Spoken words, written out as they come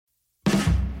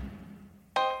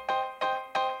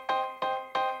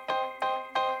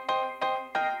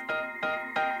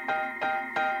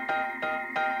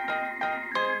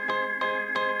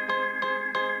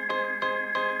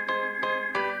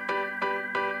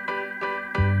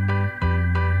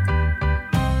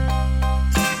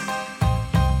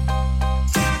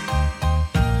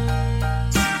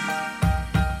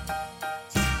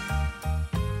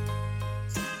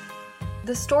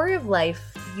The story of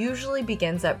life usually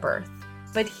begins at birth,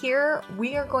 but here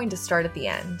we are going to start at the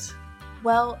end.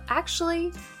 Well,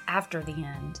 actually, after the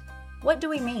end. What do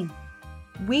we mean?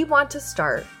 We want to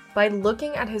start by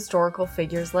looking at historical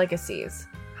figures' legacies.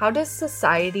 How does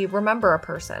society remember a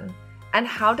person? And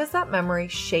how does that memory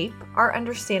shape our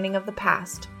understanding of the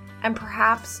past? And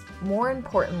perhaps, more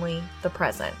importantly, the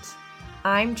present.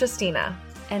 I'm Justina.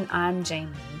 And I'm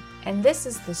Jamie. And this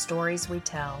is The Stories We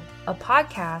Tell, a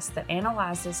podcast that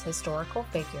analyzes historical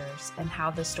figures and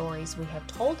how the stories we have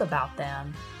told about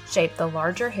them shape the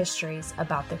larger histories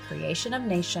about the creation of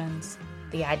nations,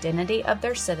 the identity of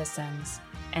their citizens,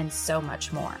 and so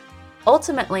much more.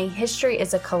 Ultimately, history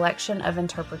is a collection of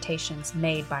interpretations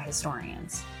made by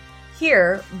historians.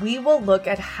 Here, we will look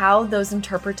at how those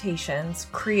interpretations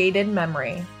created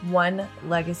memory, one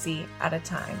legacy at a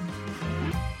time.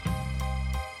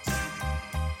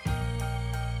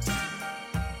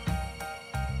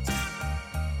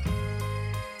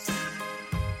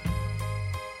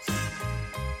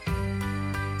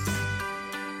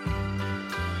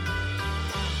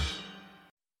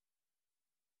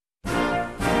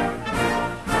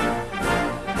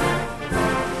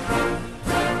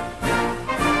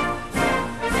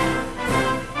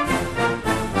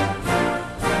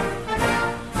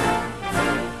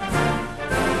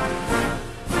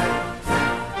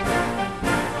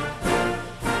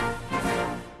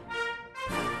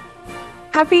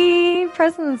 Happy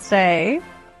President's Day.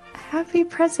 Happy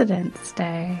President's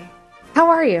Day. How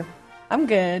are you? I'm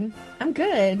good.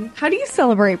 How do you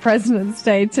celebrate President's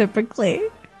Day typically?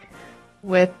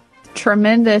 With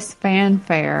tremendous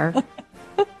fanfare.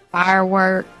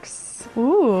 Fireworks.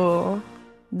 Ooh.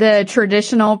 The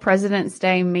traditional President's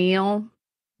Day meal.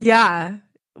 Yeah.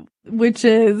 Which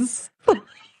is...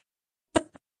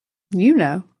 You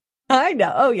know. I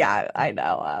know. Oh, yeah. I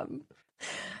know.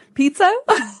 Pizza?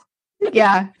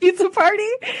 Yeah. Pizza party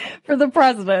for the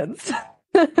presidents.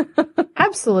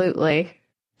 Absolutely.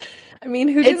 I mean,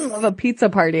 who didn't love a pizza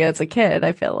party as a kid,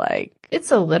 I feel like? It's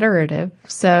alliterative.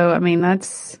 So, I mean,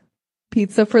 that's...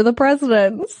 Pizza for the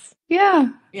presidents. Yeah.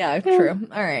 Yeah, true.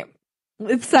 All right.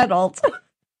 It's settled.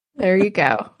 There you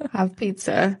go. Have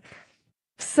pizza.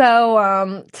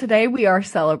 So, today we are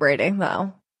celebrating,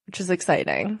 though, which is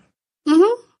exciting.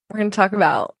 Mm-hmm. We're going to talk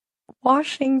about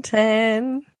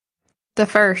Washington. The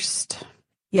first.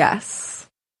 Yes.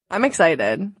 I'm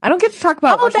excited. I don't get to talk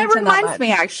about Washington that reminds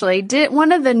me, actually. Did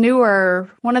one of the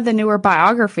newer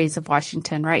biographies of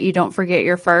Washington, right? You Don't Forget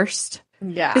Your First.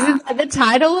 Yeah. Isn't that the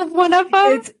title of one of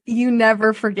them? It's You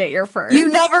Never Forget Your First. You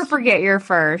Never Forget Your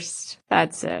First.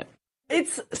 That's it.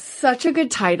 It's such a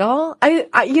good title.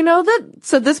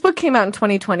 So this book came out in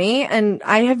 2020 and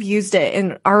I have used it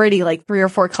in already like 3 or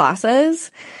 4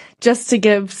 classes just to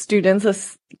give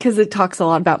students because it talks a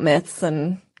lot about myths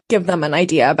and give them an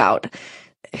idea about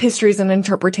histories and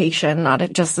interpretation,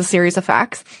 not just a series of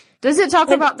facts. Does it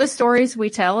talk about the stories we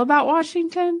tell about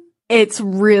Washington? It's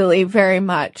really very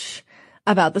much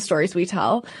about the stories we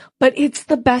tell, but it's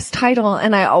the best title.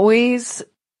 And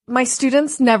my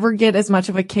students never get as much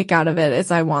of a kick out of it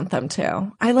as I want them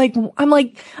to. I'm like,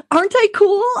 aren't I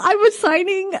cool? I was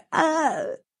signing a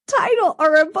title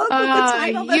or a book with the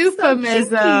title. That's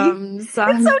euphemisms. So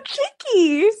it's so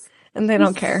cheeky. And they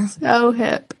don't care. So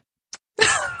hip.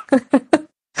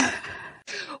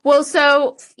 Well,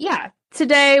 so yeah,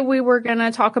 today we were going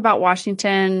to talk about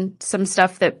Washington, some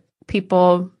stuff that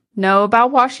people know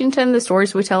about Washington, the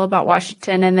stories we tell about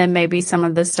Washington, and then maybe some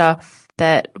of the stuff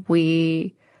that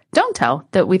we don't tell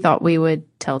that we thought we would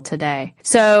tell today.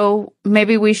 So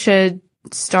maybe we should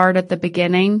start at the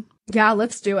beginning. Yeah,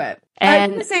 let's do it. And I'm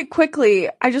going to say quickly,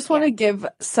 I just want to give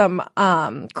some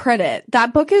credit.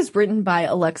 That book is written by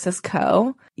Alexis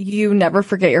Coe. You Never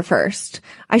Forget Your First.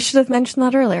 I should have mentioned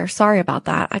that earlier. Sorry about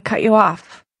that. I cut you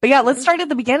off. But yeah, let's start at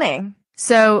the beginning.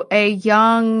 So a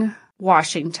young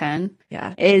Washington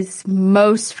is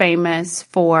most famous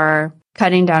for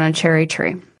cutting down a cherry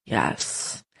tree.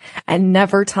 Yes. And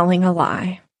never telling a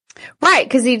lie. Right,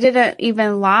 because he didn't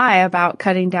even lie about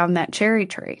cutting down that cherry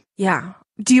tree. Yeah.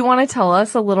 Do you want to tell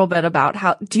us a little bit about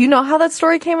do you know how that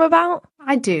story came about?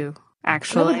 I do,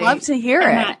 actually. I would love to hear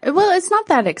it. Well, it's not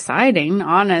that exciting,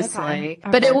 honestly. Okay.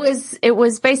 But it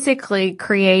was basically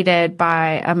created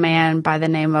by a man by the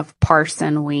name of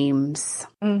Parson Weems,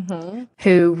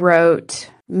 who wrote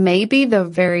maybe the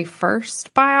very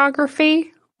first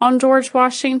biography on George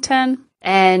Washington.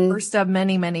 And first of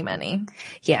many, many, many.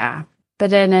 Yeah.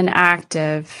 But in an act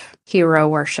of hero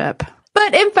worship.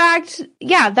 But in fact,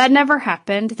 yeah, that never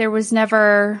happened. There was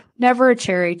never a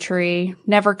cherry tree,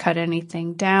 never cut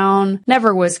anything down,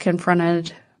 never was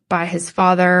confronted by his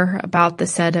father about the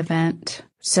said event.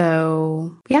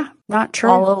 So, yeah, not true.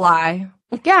 All a lie.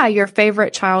 Yeah, your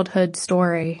favorite childhood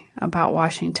story about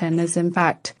Washington is in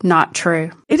fact not true.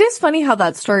 It is funny how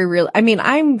that story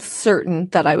I'm certain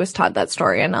that I was taught that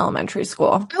story in elementary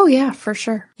school. Oh, yeah, for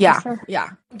sure. Yeah. For sure. Yeah.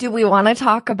 Do we want to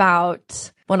talk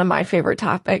about one of my favorite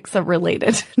topics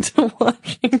related to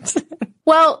Washington?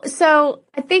 Well, so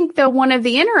I think one of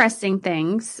the interesting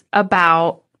things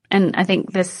about, and I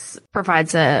think this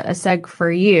provides a seg for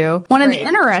you. One of the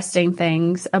interesting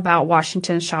things about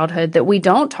Washington's childhood that we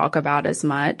don't talk about as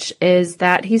much is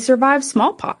that he survived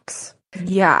smallpox.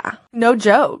 Yeah. No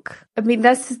joke. I mean,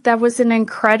 that was an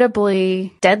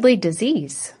incredibly deadly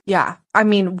disease. Yeah.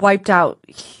 Wiped out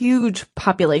huge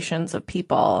populations of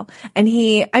people.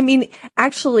 And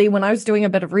actually, when I was doing a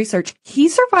bit of research, he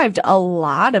survived a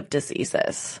lot of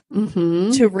diseases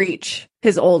to reach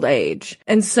his old age.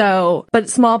 And so, but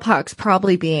smallpox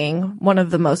probably being one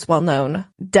of the most well-known,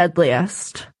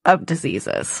 deadliest of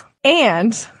diseases.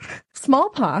 And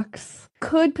smallpox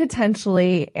could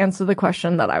potentially answer the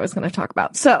question that I was going to talk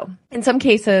about. So, in some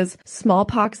cases,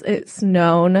 smallpox is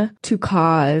known to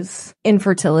cause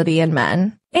infertility in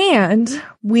men. And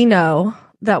we know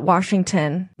that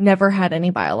Washington never had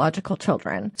any biological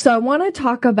children. So I want to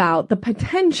talk about the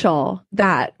potential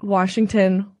that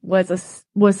Washington was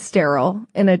sterile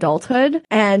in adulthood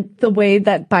and the way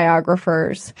that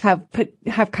biographers have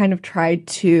kind of tried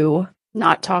to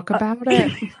not talk about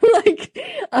it.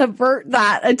 Avert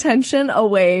that attention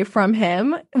away from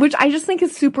him, which I just think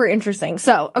is super interesting.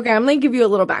 So, okay, I'm going to give you a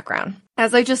little background.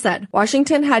 As I just said,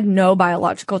 Washington had no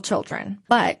biological children,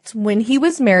 but when he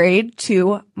was married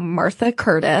to Martha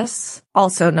Curtis,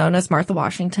 also known as Martha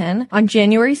Washington, on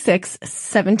January 6,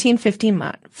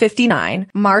 1759,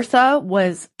 Martha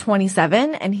was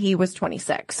 27 and he was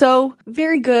 26. So,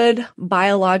 very good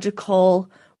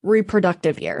biological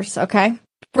reproductive years, okay?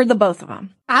 For the both of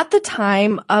them. At the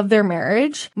time of their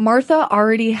marriage, Martha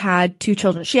already had 2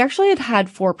 children. She actually had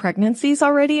 4 pregnancies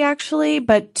already,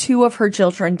 but 2 of her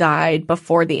children died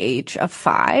before the age of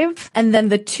 5. And then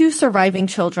the 2 surviving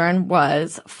children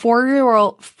was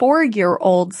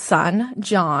 4-year-old son,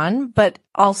 John, but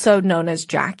also known as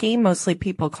Jackie. Mostly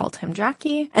people called him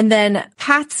Jackie. And then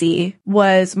Patsy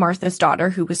was Martha's daughter,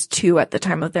 who was 2 at the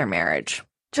time of their marriage.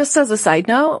 Just as a side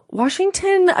note,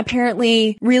 Washington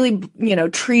apparently really,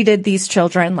 treated these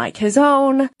children like his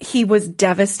own. He was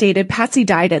devastated. Patsy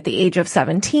died at the age of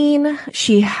 17.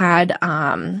 She had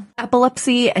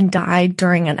epilepsy and died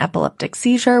during an epileptic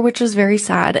seizure, which is very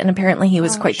sad. And apparently he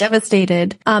was quite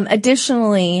devastated.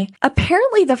 Additionally,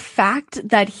 apparently the fact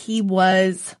that he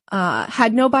was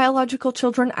had no biological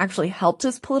children actually helped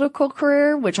his political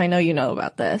career, which I know you know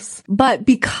about this. But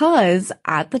because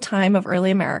at the time of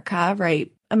early America, right,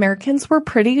 Americans were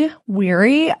pretty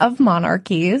weary of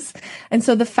monarchies. And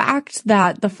so the fact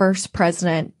that the first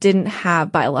president didn't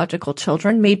have biological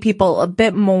children made people a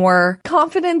bit more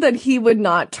confident that he would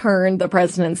not turn the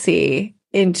presidency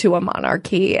into a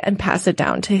monarchy and pass it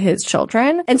down to his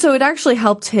children. And so it actually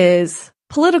helped his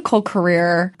political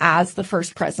career as the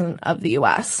first president of the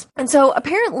U.S. And so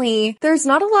apparently there's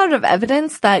not a lot of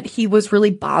evidence that he was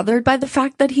really bothered by the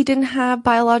fact that he didn't have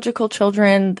biological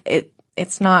children.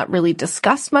 It's not really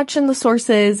discussed much in the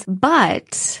sources,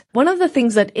 but one of the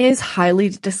things that is highly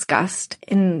discussed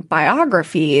in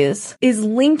biographies is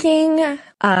linking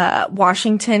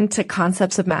Washington to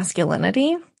concepts of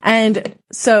masculinity. And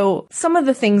so some of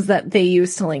the things that they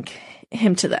use to link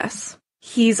him to this.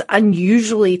 He's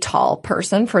unusually tall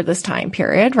person for this time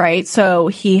period, right? So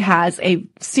he has a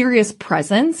serious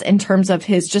presence in terms of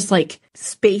his just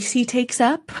space he takes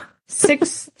up.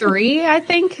 6'3", I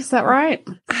think. Is that right?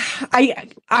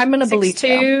 I'm going to believe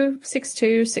 6'2",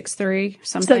 6'3",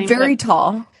 something. So very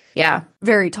tall. Yeah.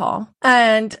 Very tall.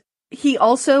 And he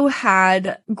also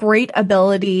had great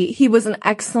ability. He was an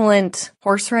excellent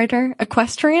horse rider,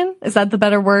 equestrian. Is that the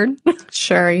better word?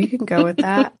 Sure, you can go with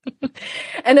that.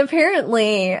 And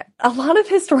apparently, a lot of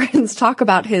historians talk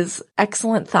about his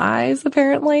excellent thighs,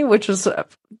 apparently, which is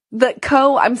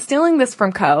I'm stealing this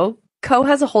from Coe. Coe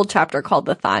has a whole chapter called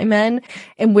The Thigh Men,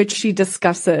 in which she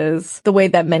discusses the way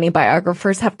that many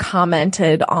biographers have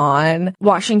commented on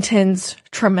Washington's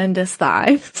tremendous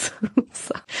thighs.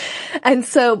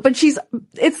 But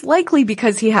it's likely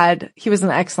because he was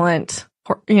an excellent,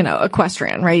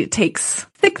 equestrian, right? It takes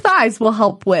thick thighs will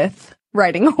help with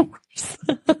riding a horse.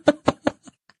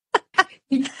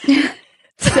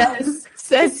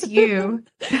 Says you.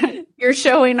 You're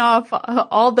showing off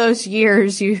all those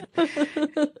years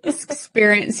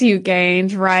experience you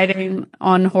gained riding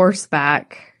on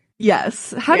horseback.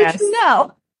 Yes. How did you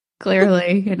know?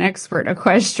 clearly an expert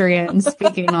equestrian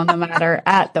speaking on the matter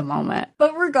at the moment.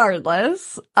 But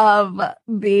regardless of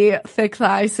the thick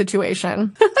thigh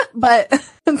situation, but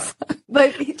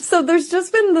so there's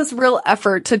just been this real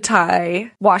effort to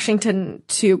tie Washington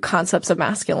to concepts of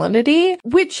masculinity,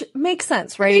 which makes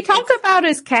sense, right? He talked about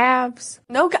his calves.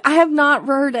 No, I have not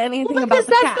heard anything about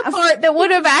the that's calf. the part that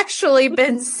would have actually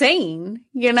been seen.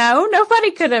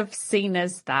 Nobody could have seen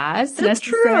his thighs That's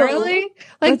necessarily. true.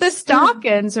 Like That's the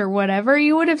stockings or whatever,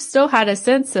 you would have still had a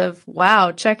sense of,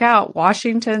 wow, check out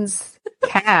Washington's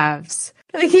calves.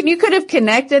 Like, you could have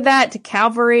connected that to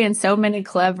Calvary in so many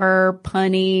clever,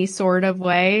 punny sort of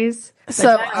ways. But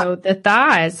So, no, the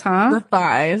thighs, huh?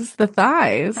 The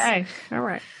thighs. Okay, all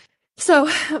right. So,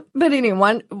 but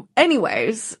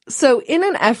anyways, so in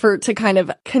an effort to kind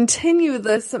of continue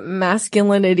this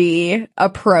masculinity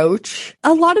approach,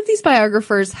 a lot of these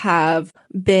biographers have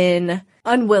been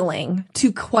unwilling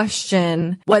to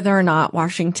question whether or not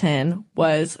Washington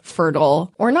was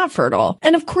fertile or not fertile.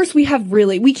 And of course, we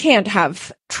can't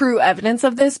have true evidence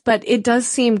of this, but it does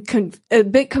seem a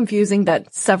bit confusing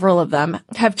that several of them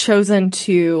have chosen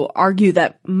to argue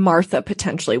that Martha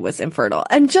potentially was infertile.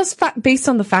 And just based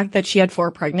on the fact that she had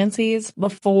 4 pregnancies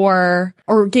before,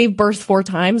 or gave birth 4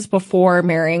 times before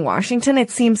marrying Washington, it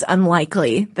seems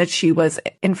unlikely that she was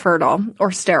infertile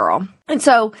or sterile. And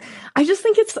so I just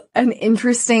think it's an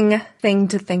interesting thing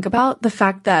to think about, the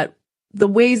fact that the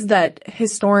ways that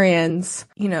historians,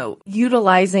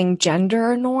 utilizing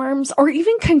gender norms or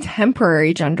even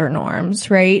contemporary gender norms,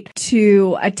 right,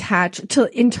 to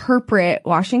interpret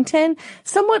Washington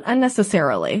somewhat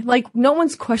unnecessarily. Like, no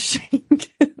one's questioning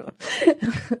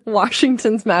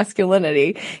Washington's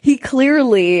masculinity. He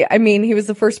clearly, he was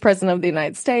the first president of the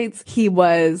United States. He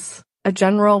was a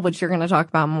general, which you're going to talk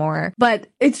about more. But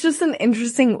it's just an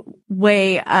interesting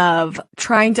way of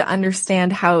trying to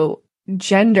understand how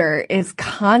gender is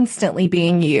constantly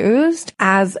being used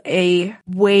as a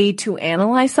way to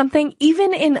analyze something,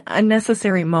 even in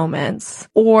unnecessary moments.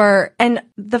 And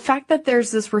the fact that there's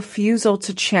this refusal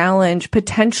to challenge,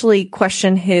 potentially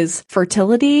question his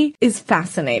fertility is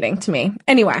fascinating to me.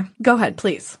 Anyway, go ahead,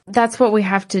 please. That's what we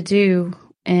have to do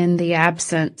in the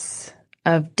absence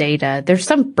of data. There's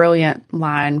some brilliant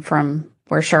line from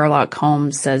where Sherlock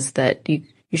Holmes says that you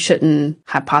shouldn't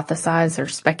hypothesize or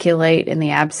speculate in the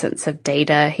absence of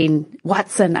data.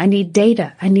 Watson, I need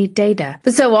data.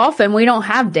 But so often we don't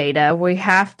have data. We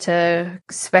have to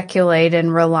speculate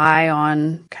and rely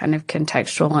on kind of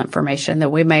contextual information that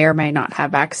we may or may not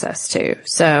have access to.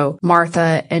 So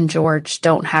Martha and George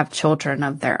don't have children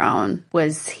of their own.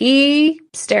 Was he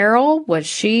sterile? Was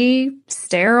she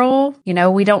sterile?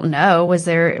 We don't know. Was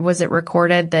it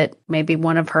recorded that maybe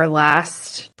one of her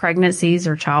last pregnancies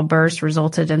or childbirths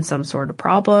resulted in some sort of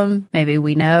problem? Maybe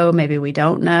we know, maybe we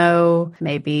don't know.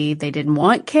 Maybe they didn't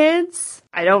want kids.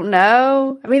 I don't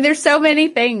know. There's so many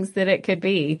things that it could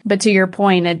be. But to your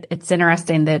point, it's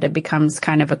interesting that it becomes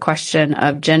kind of a question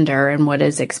of gender and what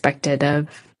is expected of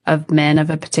men of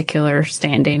a particular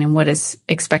standing and what is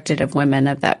expected of women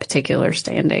of that particular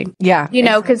standing. Yeah.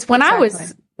 Because when I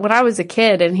was a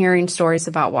kid and hearing stories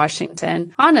about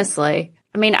Washington, honestly,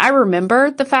 I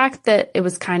remember the fact that it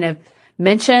was kind of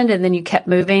mentioned and then you kept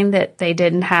moving that they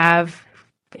didn't have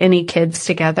any kids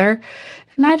together.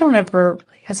 And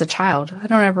as a child, I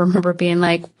don't ever remember being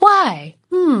like, why?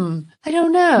 I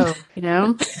don't know,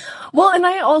 Well, and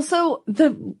I also,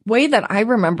 the way that I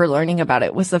remember learning about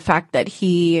it was the fact that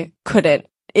he couldn't,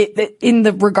 in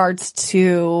the regards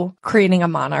to creating a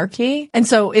monarchy. And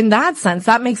so in that sense,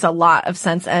 that makes a lot of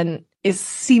sense and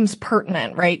seems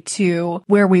pertinent, right, to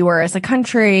where we were as a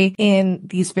country in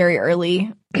these very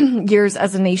early years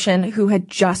as a nation who had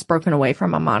just broken away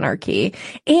from a monarchy.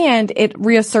 And it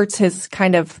reasserts his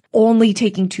kind of only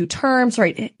taking 2 terms,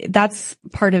 right? That's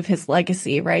part of his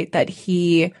legacy, right? That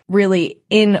he really,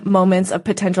 in moments of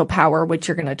potential power, which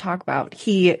you're going to talk about,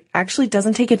 he actually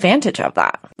doesn't take advantage of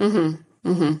that.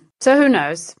 So who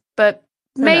knows? But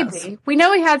maybe. We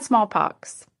know he had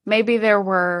smallpox. Maybe there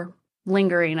were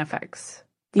lingering effects.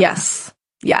 Yes.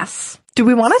 Do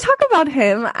we want to talk about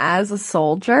him as a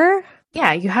soldier?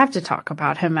 Yeah, you have to talk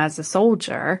about him as a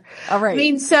soldier. All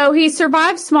right. So he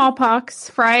survived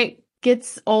smallpox, right?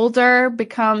 Gets older,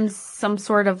 becomes some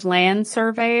sort of land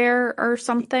surveyor or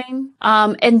something.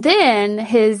 And then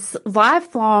his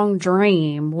lifelong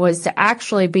dream was to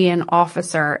actually be an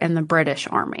officer in the British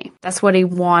Army. That's what he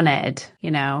wanted.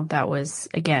 That was,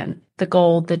 again, the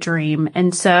goal, the dream.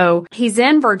 And so he's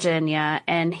in Virginia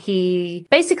and he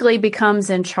basically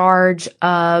becomes in charge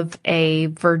of a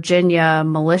Virginia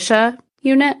militia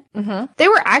unit. They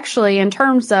were actually, in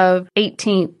terms of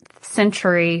 18th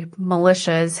century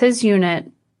militias, his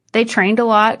unit they trained a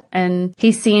lot, and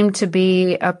he seemed to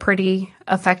be a pretty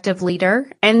effective leader.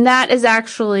 And that is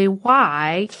actually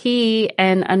why he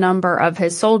and a number of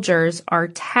his soldiers are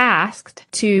tasked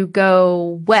to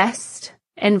go west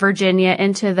in Virginia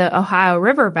into the Ohio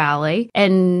River Valley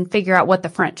and figure out what the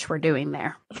French were doing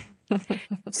there.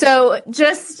 So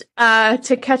just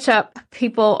to catch up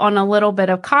people on a little bit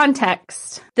of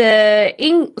context,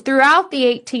 throughout the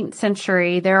 18th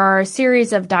century, there are a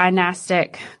series of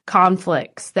dynastic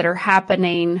conflicts that are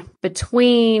happening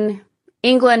between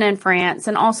England and France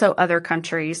and also other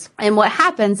countries. And what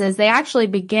happens is they actually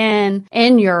begin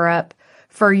in Europe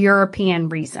for European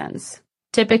reasons,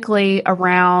 typically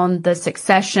around the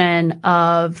succession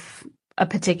of a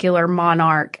particular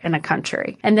monarch in a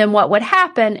country. And then what would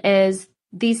happen is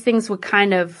these things would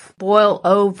kind of boil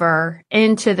over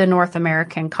into the North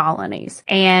American colonies.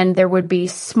 And there would be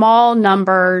small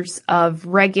numbers of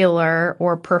regular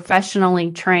or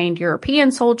professionally trained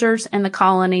European soldiers in the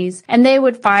colonies, and they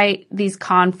would fight these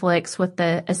conflicts with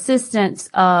the assistance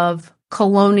of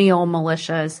colonial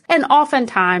militias and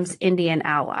oftentimes Indian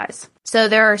allies. So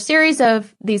there are a series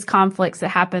of these conflicts that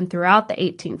happen throughout the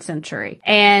 18th century.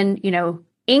 And,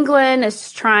 England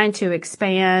is trying to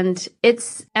expand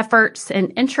its efforts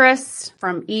and interests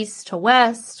from east to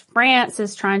west. France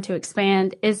is trying to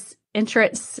expand its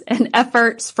interests and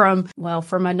efforts from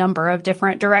a number of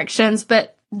different directions.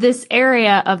 But this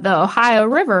area of the Ohio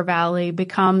River Valley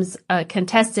becomes a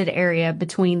contested area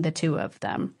between the two of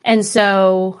them. And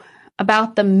so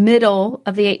about the middle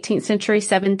of the 18th century,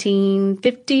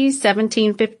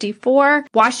 1754,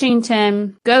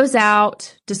 Washington goes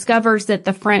out, discovers that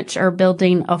the French are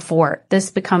building a fort.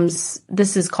 This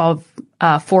is called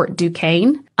Fort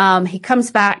Duquesne. He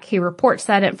comes back, he reports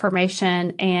that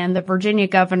information, and the Virginia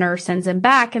governor sends him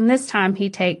back. And this time he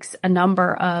takes a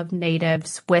number of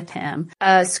natives with him.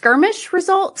 A skirmish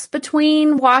results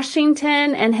between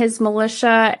Washington and his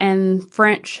militia and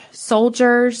French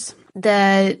soldiers.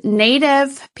 The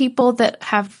native people that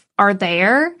are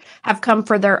there have come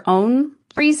for their own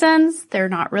reasons. They're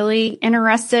not really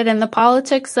interested in the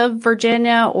politics of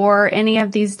Virginia or any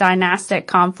of these dynastic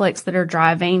conflicts that are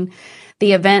driving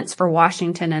the events for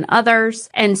Washington and others.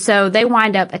 And so they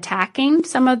wind up attacking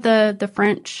some of the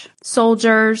French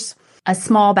soldiers. A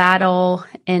small battle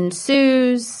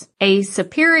ensues. A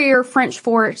superior French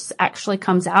force actually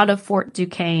comes out of Fort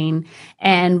Duquesne,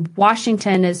 and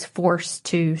Washington is forced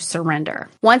to surrender.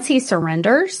 Once he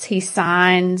surrenders, he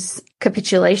signs a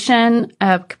capitulation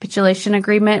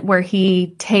agreement where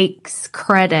he takes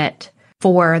credit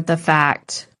for the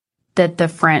fact that the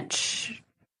French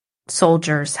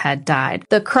soldiers had died.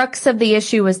 The crux of the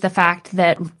issue was the fact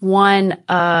that one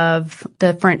of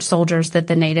the French soldiers that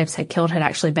the natives had killed had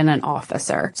actually been an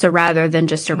officer. So rather than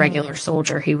just a regular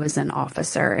soldier, he was an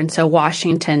officer. And so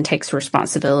Washington takes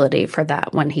responsibility for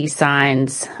that when he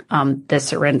signs the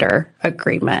surrender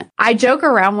agreement. I joke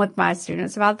around with my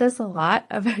students about this a lot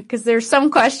because there's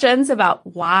some questions about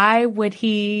why would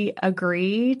he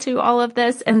agree to all of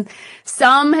this? And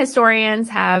some historians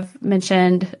have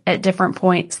mentioned at different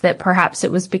points that perhaps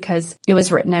it was because it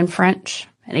was written in French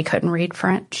and he couldn't read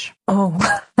French. Oh,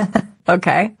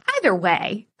 okay. Either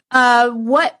way,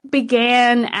 what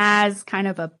began as kind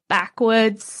of a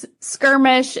backwoods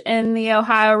skirmish in the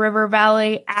Ohio River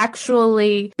Valley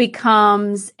actually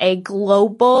becomes a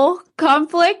global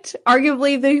conflict,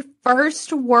 arguably the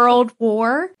First World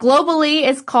War. Globally,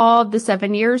 it's called the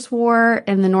 7 Years' War.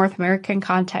 In the North American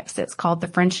context, it's called the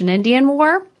French and Indian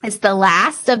War. It's the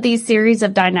last of these series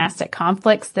of dynastic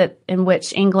conflicts in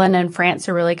which England and France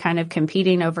are really kind of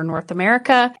competing over North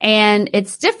America. And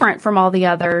it's different from all the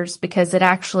others because it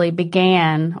actually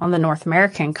began on the North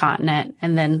American continent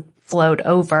and then flowed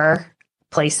over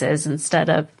places instead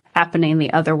of happening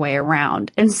the other way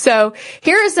around. And so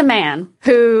here is a man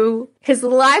who his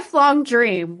lifelong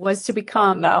dream was to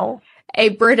become a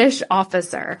British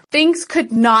officer. Things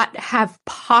could not have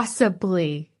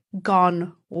possibly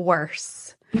gone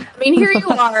worse. I mean, here you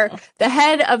are, the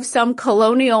head of some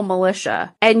colonial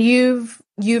militia, and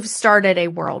you've started a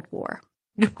world war.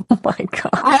 Oh my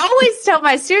God. I always tell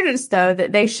my students, though,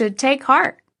 that they should take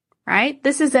heart. Right?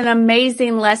 This is an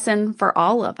amazing lesson for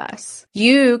all of us.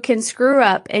 You can screw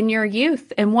up in your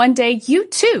youth, and one day you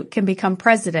too can become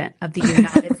president of the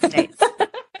United States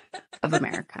of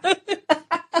America.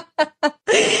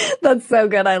 That's so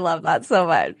good. I love that so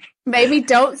much. Maybe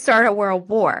don't start a world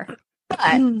war,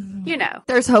 but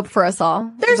there's hope for us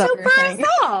all. There's hope for us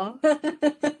all.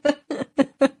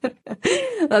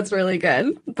 That's really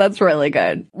good. That's really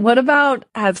good. What about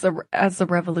as the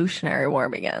Revolutionary War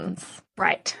begins?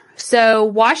 Right. So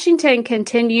Washington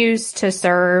continues to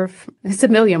serve. It's a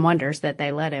million wonders that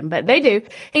they let him, but they do.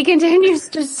 He continues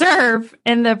to serve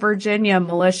in the Virginia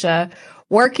militia,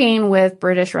 working with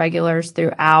British regulars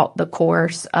throughout the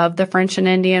course of the French and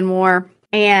Indian War.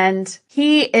 And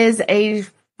he is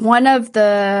one of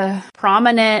the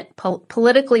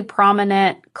politically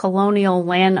prominent colonial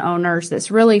landowners that's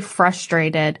really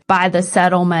frustrated by the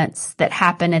settlements that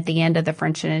happen at the end of the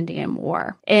French and Indian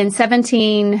War. In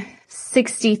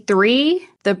 1763,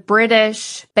 the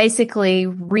British basically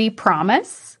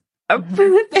re-promise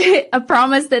a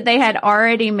promise that they had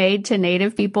already made to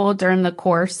Native people during the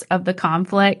course of the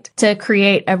conflict to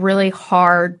create a really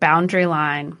hard boundary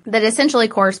line that essentially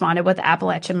corresponded with the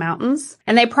Appalachian Mountains.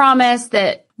 And they promised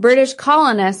that British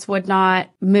colonists would not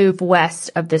move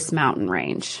west of this mountain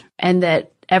range, and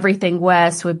that everything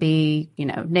west would be,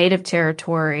 native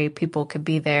territory. People could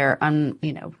be there,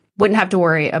 wouldn't have to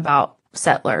worry about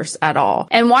settlers at all.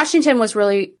 And Washington was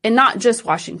really, and not just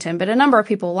Washington, but a number of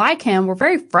people like him were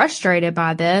very frustrated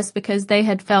by this because they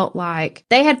had felt like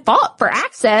they had fought for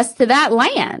access to that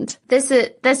land.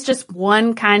 That's just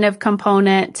one kind of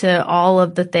component to all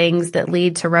of the things that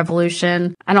lead to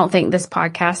revolution. I don't think this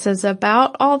podcast is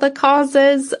about all the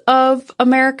causes of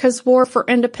America's war for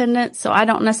independence, so I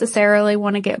don't necessarily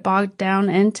want to get bogged down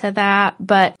into that.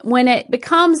 But when it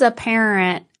becomes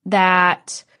apparent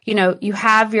that you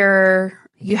have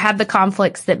the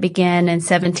conflicts that begin in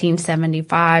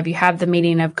 1775. You have the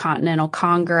meeting of Continental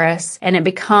Congress, and it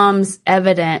becomes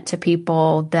evident to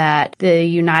people that the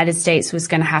United States was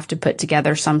going to have to put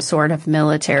together some sort of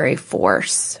military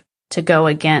force to go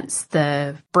against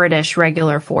the British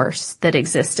regular force that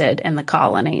existed in the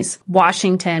colonies.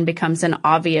 Washington becomes an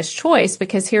obvious choice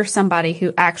because here's somebody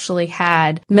who actually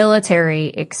had military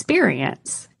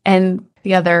experience. And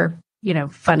the other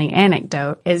funny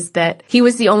anecdote is that he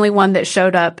was the only one that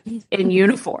showed up in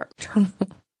uniform.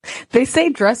 They say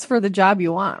dress for the job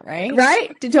you want, right?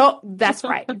 Right? That's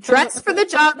right. Dress for the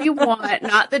job you want,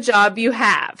 not the job you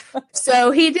have. So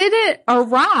he didn't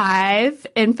arrive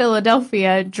in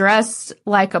Philadelphia dressed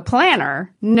like a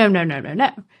planner.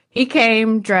 No. He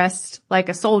came dressed like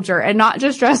a soldier, and not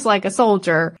just dressed like a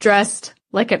soldier, dressed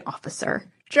like an officer.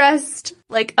 Dressed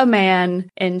like a man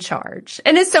in charge.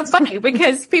 And it's so funny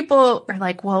because people are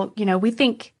like, well, we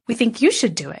think you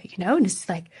should do it, and it's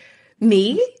like,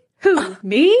 me? Who?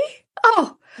 Me?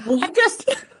 Oh, I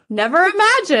just never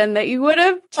imagined that you would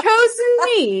have chosen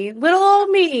me, little old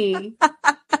me.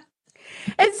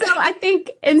 And so I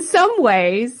think in some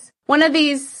ways, one of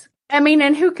these,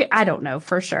 and who could, I don't know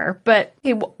for sure, but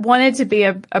he wanted to be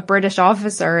a British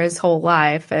officer his whole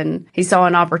life, and he saw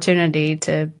an opportunity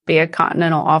to be a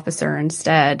Continental officer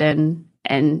instead and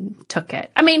took it.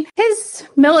 His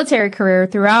military career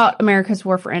throughout America's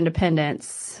War for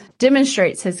Independence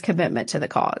demonstrates his commitment to the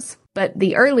cause. But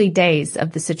the early days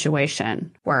of the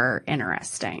situation were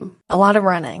interesting. A lot of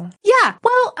running. Yeah.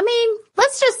 Well,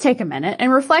 let's just take a minute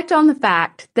and reflect on the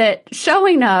fact that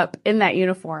showing up in that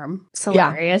uniform is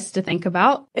hilarious to think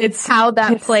about. It's how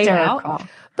that hysterical. Played out.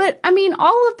 But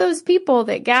all of those people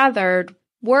that gathered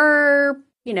were,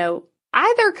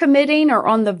 either committing or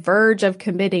on the verge of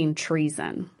committing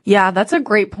treason. Yeah, that's a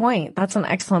great point. That's an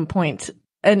excellent point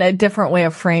and a different way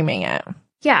of framing it.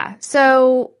 Yeah.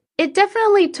 So it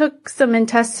definitely took some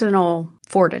intestinal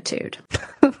fortitude.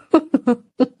 But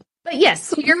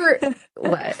yes,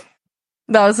 what?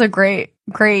 That was a great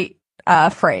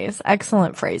phrase.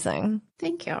 Excellent phrasing.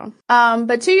 Thank you.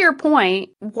 But to your point,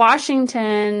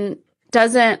 Washington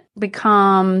doesn't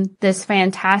become this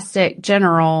fantastic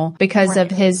general because of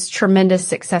his tremendous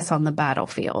success on the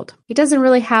battlefield. He doesn't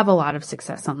really have a lot of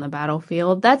success on the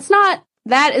battlefield. That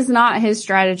is not his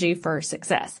strategy for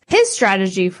success. His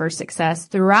strategy for success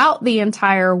throughout the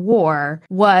entire war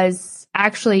was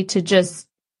actually to just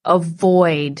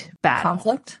avoid battle.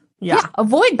 Conflict? Yeah,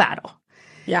 avoid battle.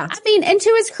 Yeah. And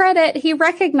to his credit, he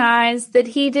recognized that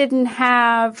he didn't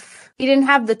have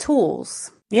the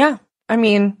tools. Yeah.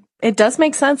 It does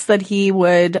make sense that he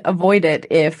would avoid it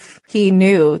if he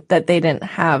knew that they didn't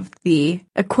have the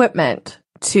equipment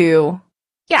to.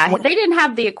 Yeah, they didn't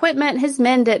have the equipment. His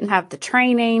men didn't have the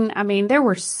training. There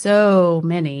were so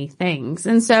many things.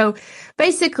 And so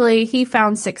basically he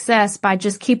found success by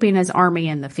just keeping his army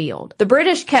in the field. The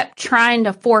British kept trying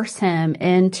to force him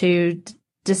into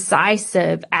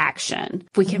decisive action.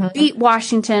 If we can beat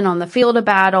Washington on the field of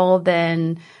battle,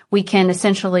 then we can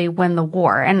essentially win the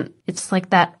war. And it's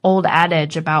like that old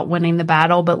adage about winning the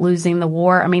battle but losing the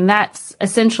war. That's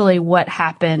essentially what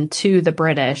happened to the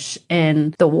British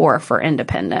in the War for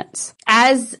Independence.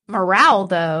 As morale,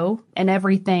 though, and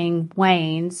everything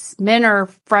wanes, men are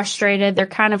frustrated. They're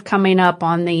kind of coming up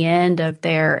on the end of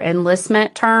their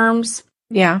enlistment terms.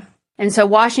 Yeah. And so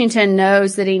Washington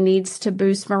knows that he needs to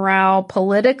boost morale.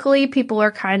 Politically, people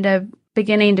are kind of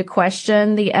beginning to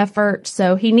question the effort.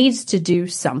 So he needs to do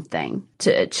something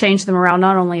to change the morale,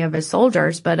 not only of his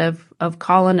soldiers, but of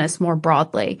colonists more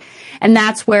broadly. And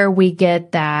that's where we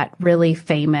get that really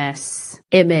famous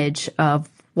image of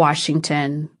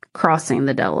Washington crossing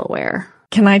the Delaware.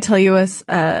 Can I tell you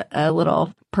a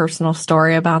little personal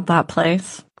story about that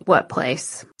place? What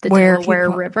place? The Delaware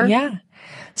River? Yeah.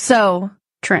 So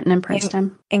Trenton impressed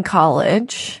him. In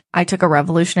college, I took a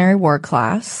Revolutionary War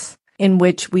class in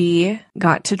which we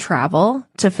got to travel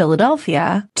to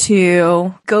Philadelphia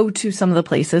to go to some of the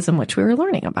places in which we were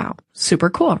learning about. Super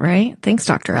cool, right? Thanks,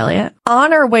 Dr. Elliott.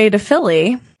 On our way to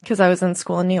Philly, because I was in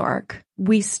school in New York,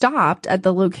 we stopped at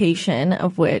the location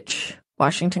of which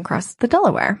Washington crossed the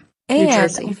Delaware. New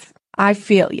Jersey.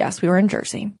 Yes, we were in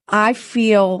Jersey. I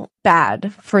feel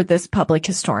bad for this public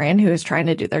historian who is trying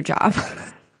to do their job.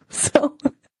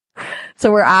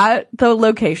 So we're at the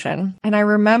location, and I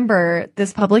remember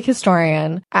this public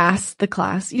historian asked the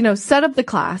class, set up the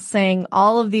class saying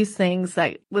all of these things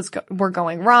that were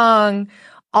going wrong,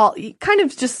 all kind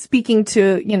of just speaking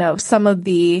to, some of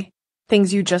the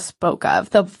things you just spoke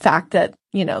of, the fact that,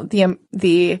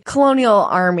 the colonial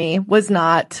army was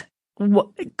not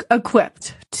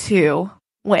equipped to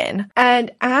win,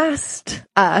 and asked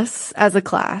us as a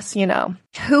class,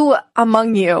 who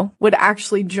among you would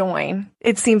actually join?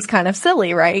 It seems kind of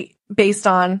silly, right? Based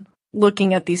on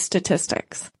looking at these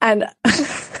statistics. And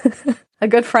a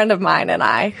good friend of mine and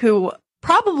I, who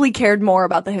probably cared more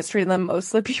about the history than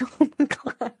most of the people in the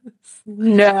class.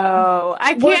 No,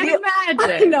 I can't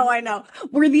imagine. I know.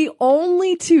 We're the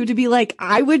only two to be like,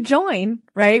 I would join,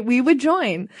 right? We would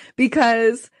join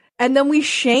and then we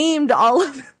shamed all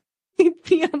of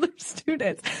the other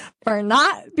students for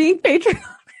not being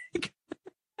patriotic.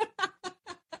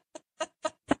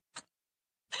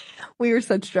 We were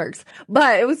such jerks,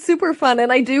 but it was super fun.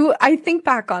 And I think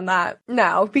back on that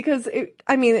now because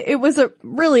it was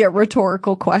really a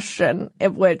rhetorical question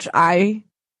of which I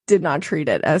did not treat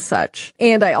it as such.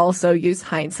 And I also used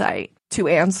hindsight to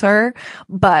answer,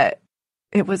 but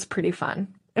it was pretty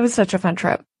fun. It was such a fun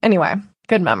trip. Anyway,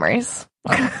 good memories.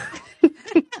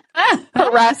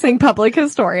 Harassing public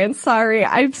historians. Sorry.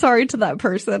 I'm sorry to that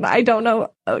person. I don't know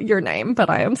your name,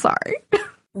 but I am sorry.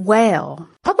 Well,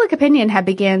 public opinion had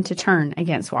begun to turn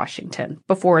against Washington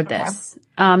before this.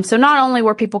 So not only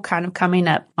were people kind of coming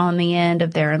up on the end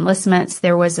of their enlistments,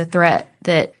 there was a threat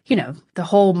that, the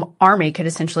whole army could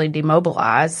essentially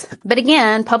demobilize. But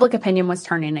again, public opinion was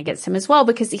turning against him as well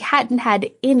because he hadn't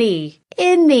had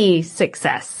any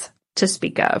success to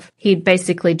speak of. He'd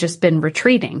basically just been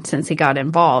retreating since he got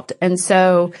involved. And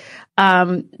so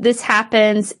this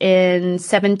happens in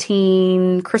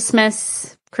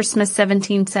Christmas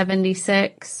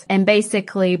 1776. And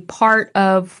basically part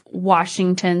of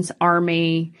Washington's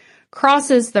army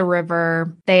crosses the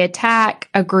river. They attack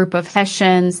a group of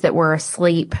Hessians that were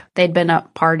asleep. They'd been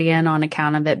up partying on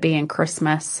account of it being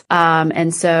Christmas.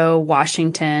 And so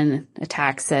Washington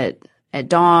attacks it at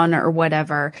dawn or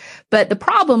whatever. But the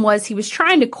problem was he was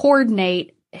trying to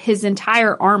coordinate his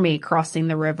entire army crossing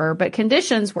the river, but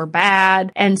conditions were bad.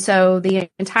 And so the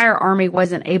entire army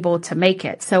wasn't able to make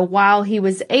it. So while he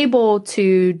was able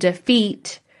to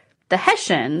defeat the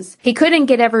Hessians, he couldn't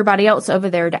get everybody else over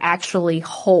there to actually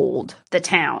hold the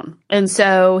town. And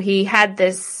so he had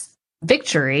this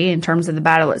victory in terms of the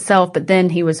battle itself, but then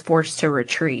he was forced to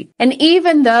retreat. And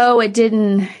even though it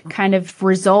didn't kind of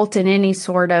result in any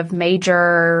sort of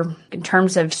major, in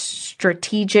terms of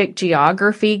strategic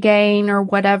geography gain or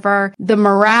whatever, the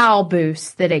morale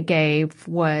boost that it gave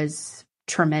was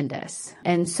tremendous.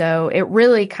 And so it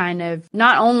really kind of,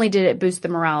 not only did it boost the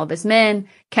morale of his men,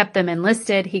 kept them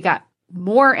enlisted, he got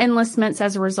more enlistments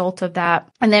as a result of that.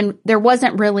 And then there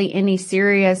wasn't really any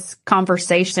serious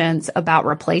conversations about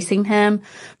replacing him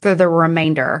for the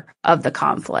remainder of the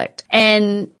conflict.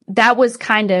 And that was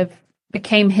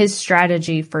became his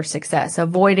strategy for success,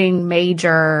 avoiding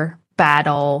major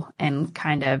battle and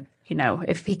kind of,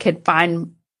 if he could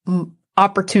find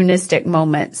opportunistic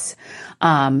moments,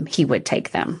 he would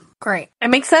take them. Great. It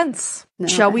makes sense. No,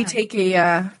 Shall we take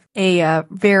a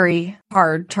very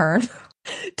hard turn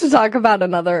to talk about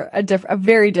a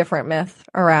very different myth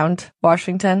around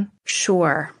Washington?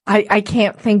 Sure. I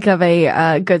can't think of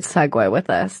a good segue with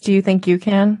this. Do you think you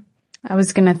can? I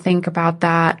was going to think about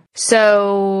that.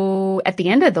 So at the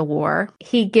end of the war,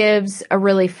 he gives a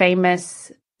really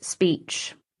famous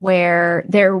speech where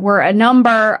there were a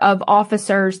number of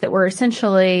officers that were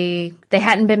essentially, they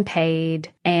hadn't been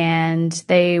paid, and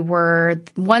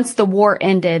once the war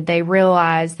ended, they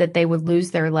realized that they would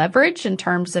lose their leverage in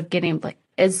terms of getting, like,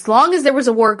 as long as there was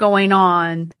a war going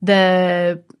on,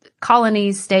 the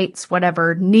colonies, states,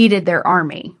 whatever, needed their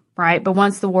army, right? But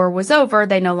once the war was over,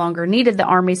 they no longer needed the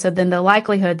army. So then the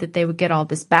likelihood that they would get all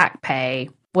this back pay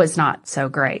was not so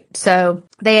great. So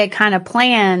they had kind of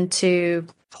planned to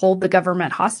hold the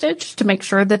government hostage to make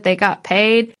sure that they got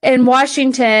paid. And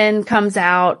Washington comes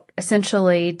out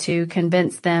essentially to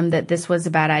convince them that this was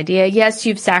a bad idea. Yes,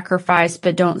 you've sacrificed,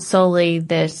 but don't sully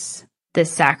this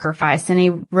sacrifice. And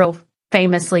he real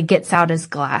famously gets out his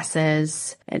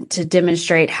glasses to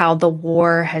demonstrate how the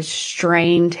war has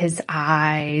strained his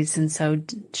eyes. And so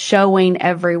showing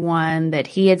everyone that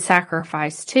he had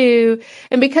sacrificed too.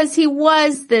 And because he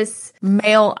was this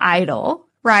male idol,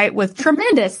 right, with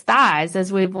tremendous thighs,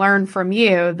 as we've learned from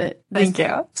you, that Thank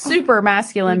you. super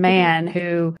masculine man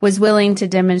who was willing to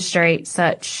demonstrate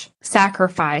such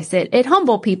sacrifice, it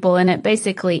humbled people, and it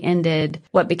basically ended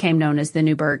what became known as the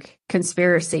Newburgh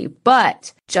Conspiracy.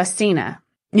 But Justina,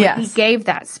 when he gave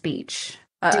that speech,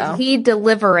 did he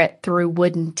deliver it through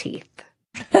wooden teeth?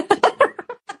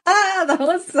 That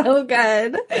was so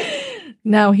good.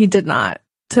 No, he did not.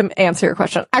 To answer your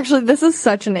question, actually, this is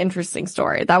such an interesting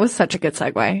story. That was such a good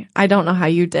segue. I don't know how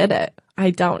you did it.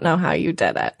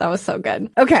 That was so good.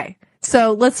 Okay,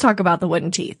 so let's talk about the wooden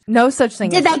teeth. No such thing.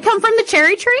 Did that come from the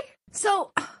cherry tree?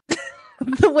 So,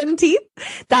 the wooden teeth?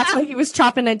 That's why he was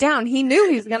chopping it down. He knew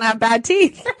he was going to have bad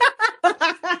teeth.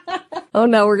 Oh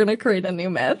no, we're going to create a new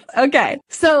myth. Okay,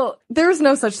 so there's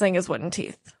no such thing as wooden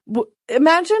teeth.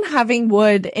 Imagine having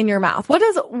wood in your mouth. What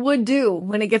does wood do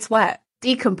when it gets wet?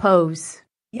 Decompose.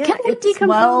 Yeah, Can it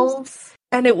decompose?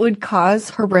 And it would cause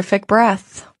horrific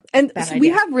breath. And so we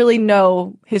have really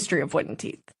no history of wooden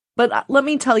teeth. But let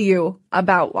me tell you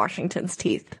about Washington's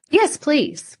teeth. Yes,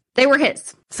 please. They were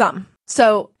his. Some.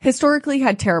 So historically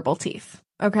had terrible teeth.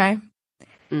 Okay.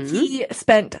 Mm-hmm. He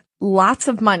spent lots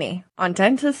of money on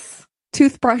dentists,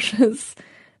 toothbrushes,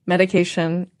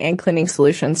 medication, and cleaning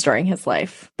solutions during his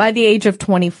life. By the age of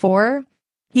 24,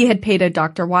 he had paid a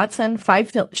Dr. Watson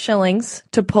 5 shillings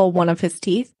to pull one of his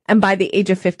teeth. And by the age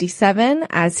of 57,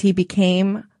 as he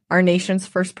became our nation's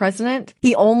first president,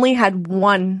 he only had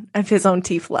one of his own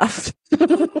teeth left.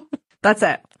 That's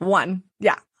it. One.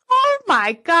 Yeah. Oh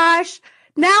my gosh.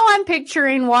 Now I'm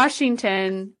picturing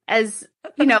Washington as,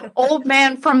 old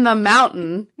man from the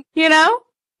mountain,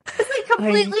 It's a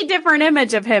completely different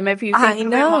image of him if you think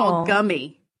of him all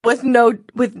gummy. With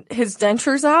his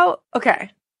dentures out?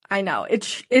 Okay. I know.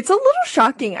 It's a little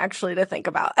shocking actually to think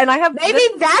about. And maybe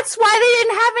that's why they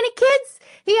didn't have any kids.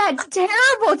 He had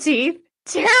terrible teeth,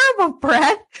 terrible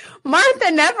breath.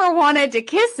 Martha never wanted to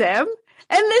kiss him.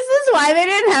 And this is why they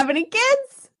didn't have any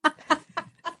kids.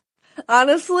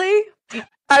 Honestly,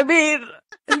 I mean,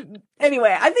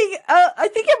 anyway, I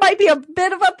think it might be a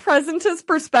bit of a presentist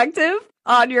perspective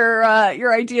on your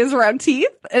ideas around teeth.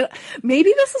 And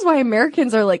maybe this is why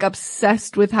Americans are like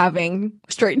obsessed with having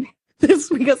straight this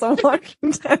because of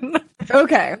Washington.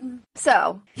 Okay.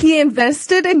 So he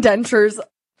invested in dentures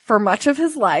for much of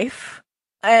his life.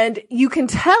 And you can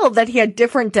tell that he had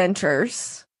different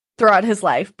dentures throughout his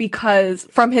life because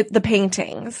from the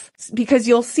paintings, because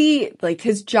you'll see like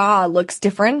his jaw looks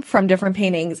different from different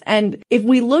paintings. And if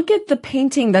we look at the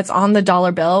painting that's on the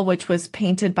dollar bill, which was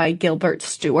painted by Gilbert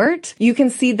Stuart, you can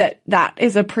see that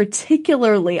is a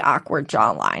particularly awkward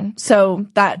jawline. So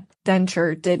that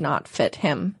denture did not fit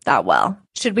him that well.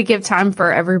 Should we give time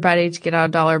for everybody to get out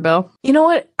a dollar bill? You know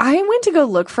what? I went to go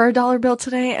look for a dollar bill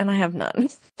today and I have none.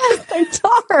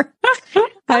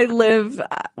 I live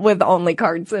with only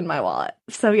cards in my wallet.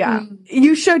 So yeah,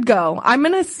 you should go. I'm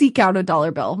going to seek out a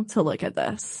dollar bill to look at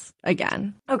this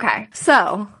again. Okay.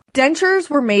 So dentures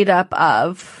were made up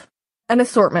of an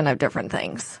assortment of different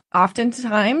things.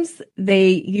 Oftentimes they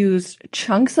used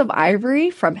chunks of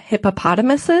ivory from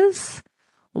hippopotamuses,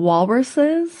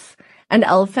 walruses, and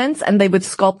elephants, and they would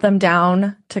sculpt them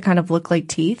down to kind of look like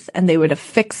teeth, and they would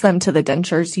affix them to the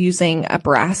dentures using a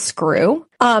brass screw.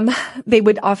 They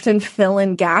would often fill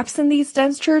in gaps in these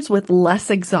dentures with less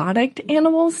exotic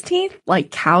animals' teeth,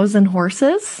 like cows and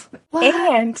horses. What?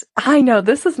 And I know,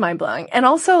 this is mind-blowing. And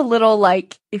also a little,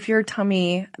 like, if your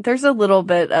tummy, there's a little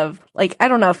bit of, like, I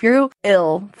don't know, if you're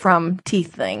ill from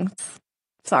teeth things.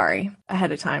 Sorry,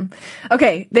 ahead of time.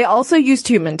 Okay, they also used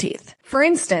human teeth. For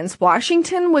instance,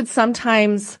 Washington would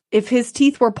sometimes, if his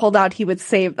teeth were pulled out, he would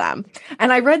save them.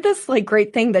 And I read this like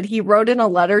great thing that he wrote in a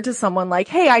letter to someone like,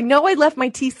 hey, I know I left my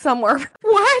teeth somewhere.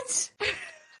 What?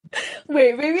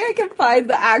 Wait, maybe I can find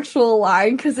the actual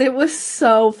line because it was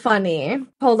so funny.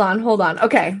 Hold on.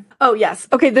 Okay. Oh, yes.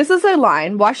 Okay, this is a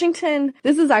line. Washington,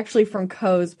 this is actually from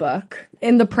Coe's book.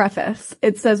 In the preface,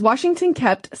 it says, Washington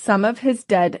kept some of his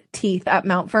dead teeth at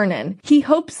Mount Vernon. He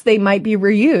hopes they might be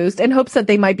reused and hopes that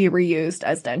they might be reused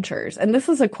as dentures. And this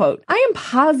is a quote. I am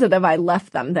positive I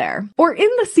left them there, or in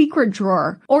the secret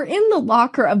drawer, or in the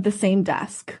locker of the same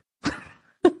desk.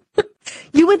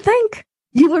 You would think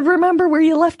you would remember where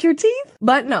you left your teeth,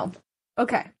 but no.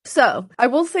 Okay, so I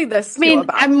will say this.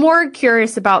 I'm more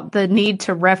curious about the need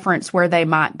to reference where they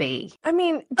might be.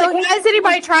 Why is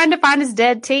anybody trying to find his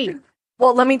dead teeth?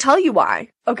 Well, let me tell you why.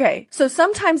 Okay, so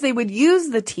sometimes they would use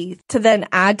the teeth to then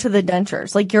add to the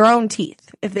dentures, like your own teeth.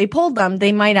 If they pulled them,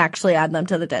 they might actually add them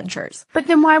to the dentures. But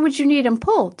then why would you need them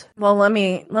pulled? Well, let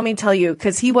me tell you,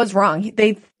 because he was wrong.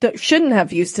 They shouldn't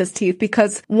have used his teeth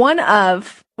because one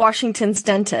of Washington's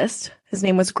dentists, his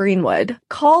name was Greenwood,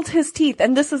 called his teeth,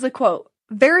 and this is a quote,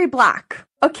 very black,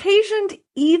 occasioned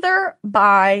either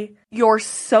by your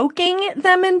soaking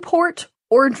them in port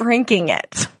or drinking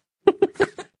it.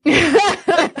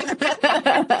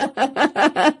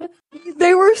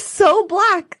 They were so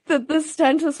black that this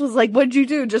dentist was like, what'd you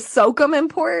do? Just soak them in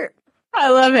port? I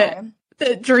love it.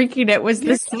 That drinking it was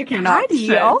the second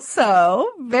option. Also,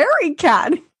 very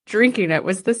catty. Drinking it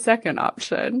was the second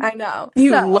option. I know.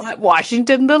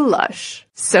 Washington the Lush,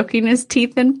 soaking his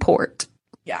teeth in port.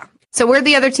 Yeah. So where'd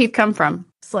the other teeth come from?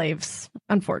 Slaves,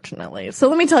 unfortunately. So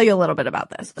let me tell you a little bit about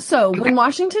this. So when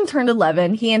Washington turned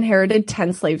 11, he inherited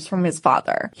 10 slaves from his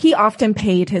father. He often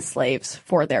paid his slaves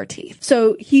for their teeth.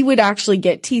 So he would actually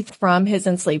get teeth from his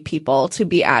enslaved people to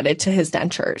be added to his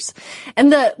dentures.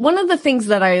 And one of the things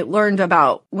that I learned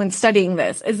about when studying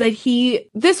this is that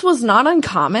this was not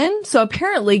uncommon. So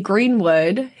apparently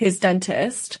Greenwood, his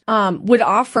dentist, would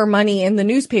offer money in the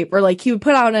newspaper. Like he would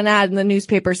put out an ad in the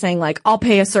newspaper saying like, I'll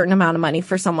pay a certain amount of money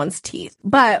for someone's teeth.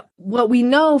 But what we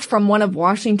know from one of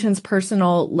Washington's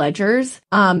personal ledgers,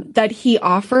 that he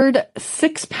offered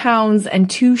 6 pounds and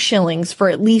 2 shillings for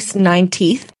at least 9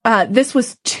 teeth. This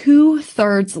was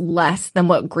 2/3 less than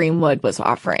what Greenwood was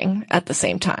offering at the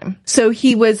same time. So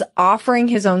he was offering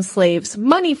his own slaves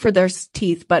money for their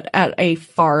teeth, but at a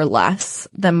far less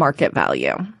than market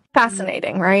value.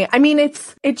 Fascinating, right? I mean,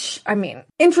 it's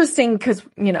interesting because,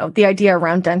 the idea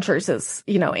around dentures is,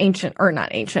 ancient or not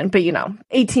ancient, but,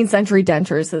 18th century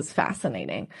dentures is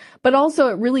fascinating. But also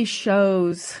it really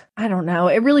shows,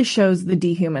 it really shows the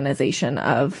dehumanization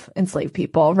of enslaved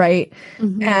people, right?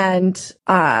 Mm-hmm. And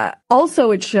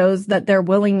also it shows that their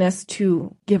willingness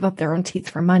to give up their own teeth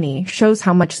for money shows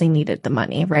how much they needed the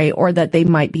money, right? Or that they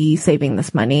might be saving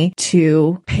this money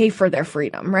to pay for their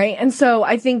freedom, right? And so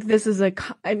I think this is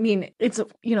it's,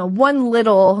 one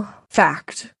little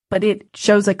fact, but it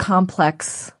shows a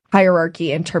complex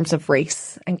hierarchy in terms of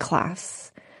race and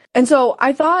class. And so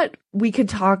I thought we could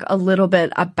talk a little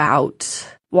bit about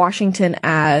Washington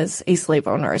as a slave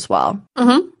owner as well.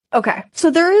 Mm-hmm. Okay. So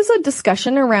there is a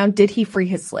discussion around, did he free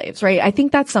his slaves, right? I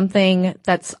think that's something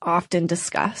that's often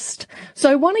discussed. So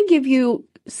I want to give you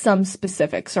some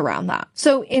specifics around that.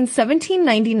 So in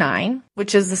 1799,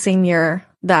 which is the same year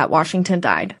that Washington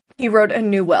died, he wrote a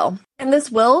new will. And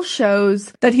this will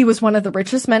shows that he was one of the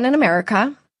richest men in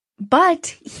America, but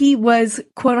he was,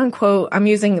 quote unquote, I'm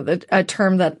using a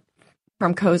term that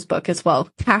from Coe's book as well,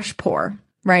 cash poor,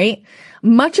 right?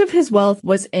 Much of his wealth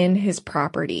was in his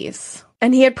properties.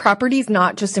 And he had properties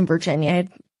not just in Virginia, he had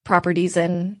properties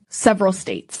in several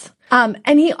states.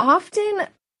 And he often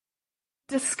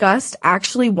discussed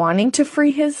actually wanting to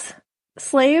free his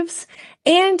slaves.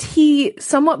 And he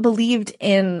somewhat believed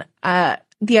in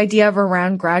the idea of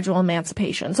around gradual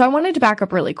emancipation. So I wanted to back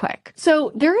up really quick.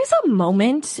 So there is a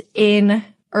moment in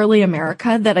early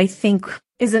America that I think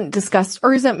isn't discussed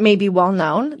or isn't maybe well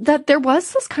known, that there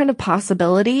was this kind of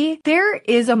possibility. There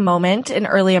is a moment in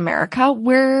early America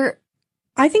where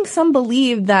I think some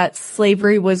believe that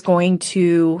slavery was going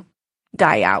to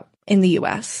die out in the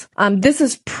U.S. This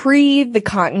is pre the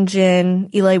cotton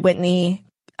gin, Eli Whitney's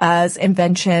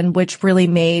invention, which really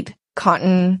made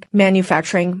cotton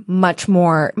manufacturing much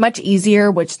easier,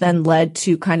 which then led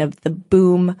to kind of the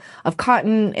boom of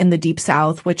cotton in the Deep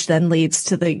South, which then leads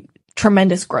to the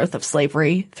tremendous growth of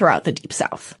slavery throughout the Deep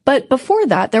South. But before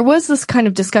that, there was this kind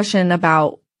of discussion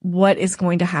about what is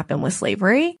going to happen with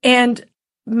slavery. And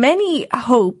many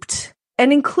hoped,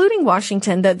 and including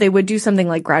Washington, that they would do something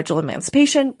like gradual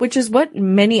emancipation, which is what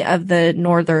many of the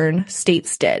northern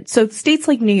states did. So states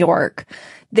like New York,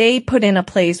 they put in a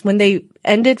place when they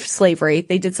ended slavery,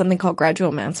 they did something called gradual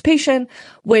emancipation,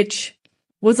 which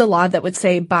was a law that would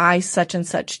say by such and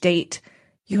such date,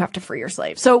 you have to free your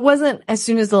slaves. So it wasn't as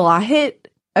soon as the law hit,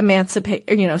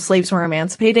 slaves were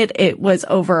emancipated, it was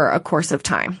over a course of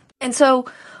time. And so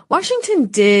Washington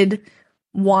did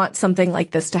want something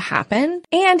like this to happen.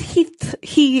 And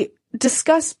he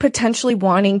discussed potentially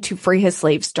wanting to free his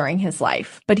slaves during his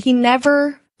life, but he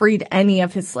never freed any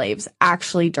of his slaves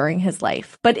actually during his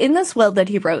life. But in this will that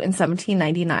he wrote in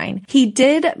 1799, he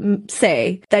did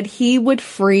say that he would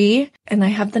free, and I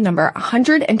have the number,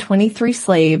 123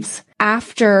 slaves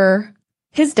after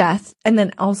his death, and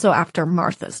then also after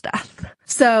Martha's death.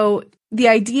 So the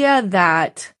idea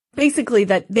that basically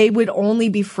that they would only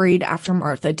be freed after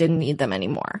Martha didn't need them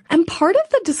anymore. And part of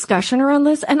the discussion around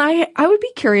this, and I would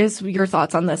be curious your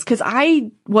thoughts on this, because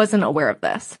I wasn't aware of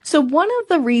this. So one of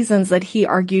the reasons that he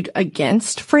argued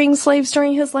against freeing slaves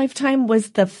during his lifetime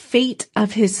was the fate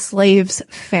of his slaves'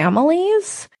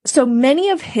 families. So many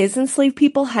of his enslaved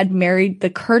people had married the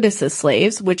Curtis's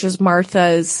slaves, which is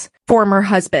Martha's former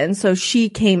husband. So she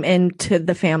came into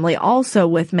the family also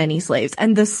with many slaves.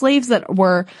 And the slaves that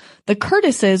were the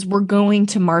Curtises were going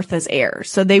to Martha's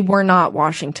heirs. So they were not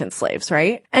Washington's slaves,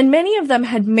 right? And many of them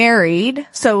had married.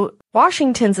 So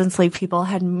Washington's enslaved people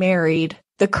had married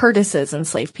the Curtises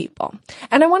enslaved people.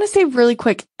 And I want to say really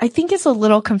quick, I think it's a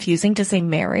little confusing to say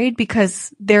married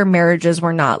because their marriages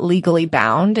were not legally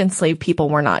bound. Enslaved people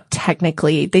were not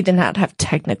they did not have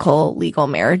technical legal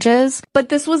marriages. But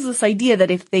this was this idea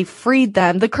that if they freed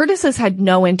them, the Curtises had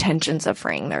no intentions of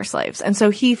freeing their slaves. And so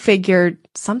he figured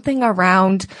something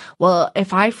around, well,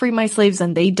 if I free my slaves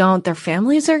and they don't, their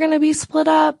families are going to be split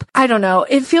up. I don't know.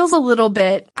 It feels a little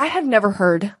bit, I have never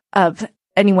heard of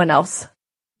anyone else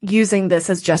using this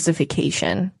as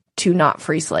justification to not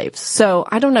free slaves. So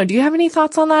I don't know. Do you have any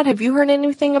thoughts on that? Have you heard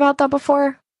anything about that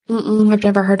before? I've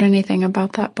never heard anything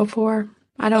about that before.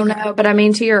 I don't know. But I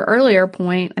mean, to your earlier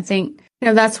point, I think,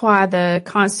 that's why the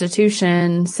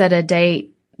Constitution set a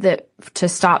date to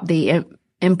stop the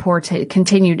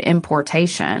continued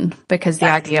importation, because the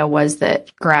idea was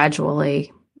that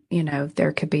gradually,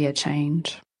 there could be a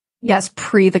change. Yes,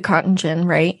 pre the cotton gin,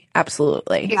 right?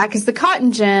 Absolutely. Yeah, because the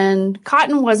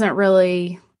cotton wasn't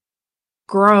really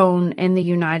grown in the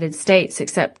United States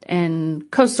except in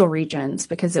coastal regions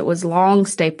because it was long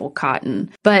staple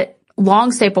cotton. But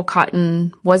long staple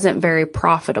cotton wasn't very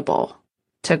profitable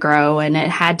to grow, and it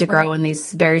had to grow in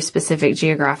these very specific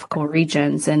geographical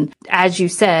regions. And as you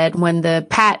said, when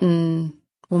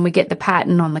we get the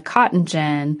patent on the cotton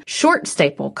gin, short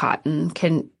staple cotton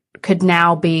could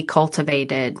now be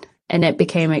cultivated, and it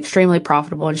became extremely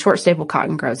profitable, and short staple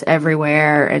cotton grows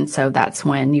everywhere. And so that's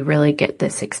when you really get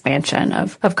this expansion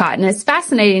of cotton. It's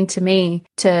fascinating to me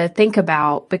to think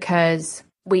about because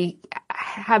we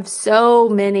have so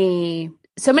many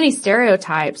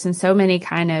stereotypes and so many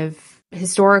kind of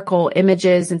historical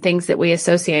images and things that we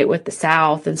associate with the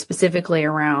South, and specifically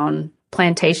around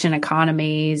plantation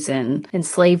economies and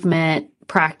enslavement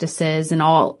practices and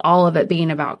all of it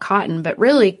being about cotton. But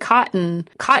really cotton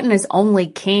is only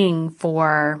king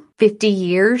for 50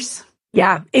 years.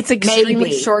 Yeah, it's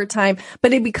extremely short time,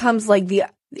 but it becomes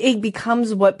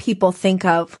what people think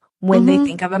of when they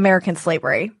think of American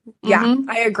slavery. Yeah,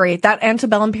 I agree. That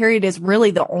antebellum period is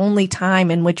really the only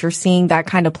time in which you're seeing that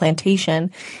kind of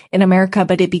plantation in America,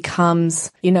 but it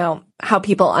becomes, how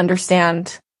people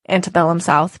understand antebellum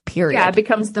South period. Yeah, it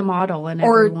becomes the model in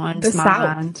everyone's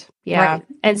mind. South. Yeah. Right.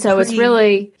 And so it's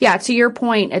really, to your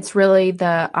point, it's really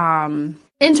the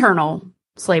internal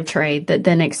slave trade that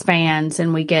then expands,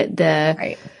 and we get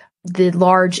the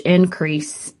large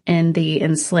increase in the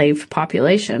enslaved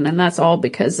population. And that's all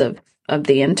because of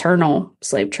the internal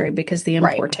slave trade, because the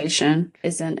importation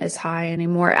isn't as high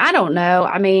anymore. I don't know.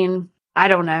 I mean, I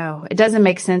don't know. It doesn't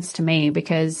make sense to me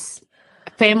because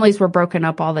families were broken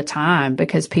up all the time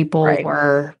because people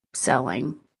were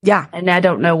selling. Yeah. And I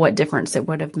don't know what difference it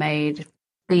would have made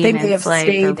being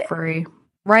enslaved or free.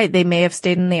 Right. They may have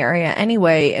stayed in the area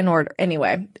anyway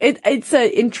it's an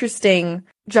interesting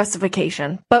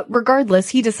justification. But regardless,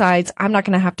 he decides I'm not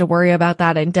going to have to worry about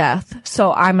that in death.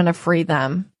 So I'm going to free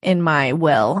them in my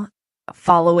will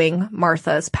following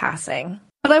Martha's passing.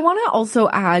 But I want to also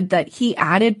add that he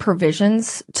added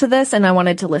provisions to this, and I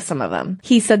wanted to list some of them.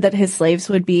 He said that his slaves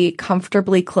would be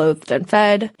comfortably clothed and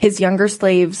fed. His younger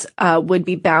slaves would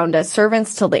be bound as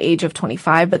servants till the age of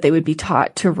 25, but they would be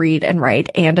taught to read and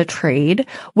write and a trade,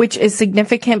 which is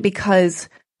significant because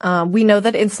we know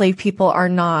that enslaved people are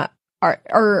not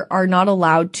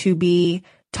allowed to be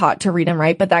taught to read and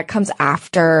write, but that comes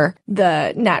after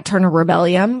the Nat Turner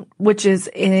Rebellion, which is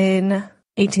in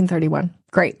 1831.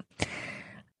 Great.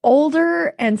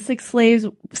 Older and sick slaves,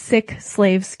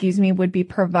 would be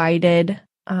provided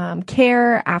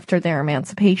care after their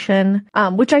emancipation,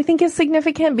 which I think is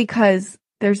significant because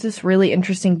there's this really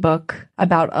interesting book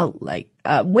about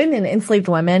women, enslaved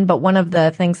women. But one of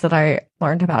the things that I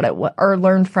learned about it or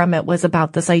learned from it was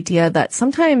about this idea that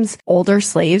sometimes older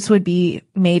slaves would be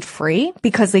made free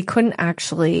because they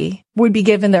would be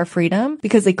given their freedom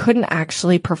because they couldn't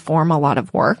actually perform a lot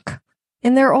of work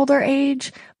in their older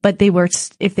age. But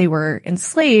if they were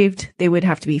enslaved, they would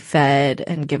have to be fed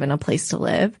and given a place to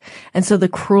live. And so the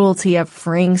cruelty of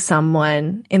freeing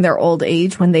someone in their old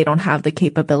age when they don't have the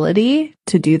capability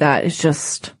to do that is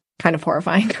just kind of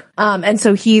horrifying. And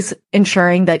so he's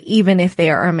ensuring that even if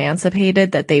they are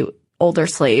emancipated, that older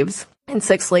slaves and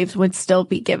sick slaves would still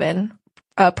be given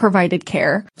provided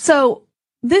care. So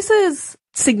this is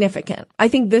significant. I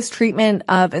think this treatment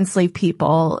of enslaved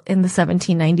people in the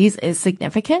 1790s is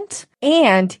significant.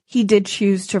 And he did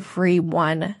choose to free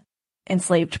one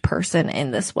enslaved person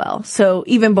in this will. So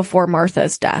even before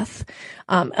Martha's death,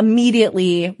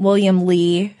 immediately William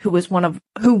Lee,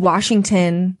 who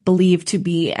Washington believed to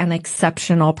be an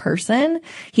exceptional person,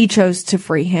 he chose to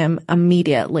free him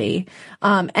immediately.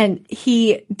 And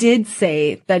he did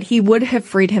say that he would have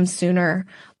freed him sooner,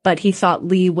 but he thought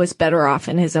Lee was better off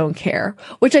in his own care,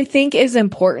 which I think is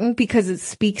important because it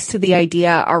speaks to the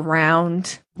idea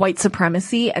around white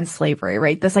supremacy and slavery,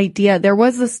 right? This idea, there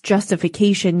was this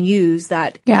justification used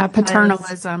that... Yeah,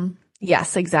 paternalism.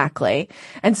 Yes, exactly.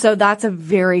 And so that's a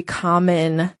very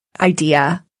common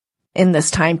idea in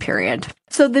this time period.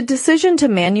 So the decision to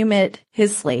manumit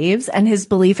his slaves and his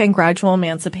belief in gradual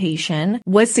emancipation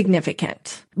was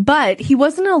significant. But he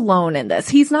wasn't alone in this.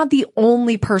 He's not the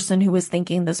only person who was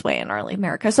thinking this way in early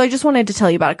America. So I just wanted to tell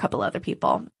you about a couple other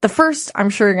people. The first, I'm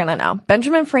sure you're going to know,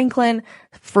 Benjamin Franklin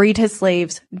freed his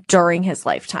slaves during his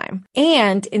lifetime.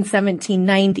 And in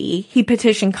 1790, he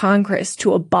petitioned Congress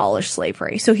to abolish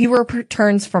slavery. So he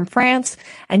returns from France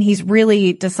and he's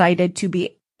really decided to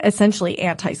be essentially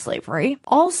anti-slavery.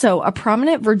 Also, a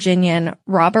prominent Virginian,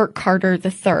 Robert Carter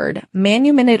III,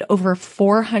 manumitted over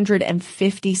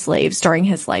 450 slaves during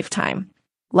his lifetime.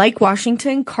 Like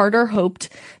Washington, Carter hoped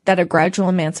that a gradual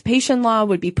emancipation law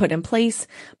would be put in place,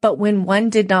 but when one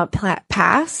did not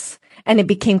pass, and it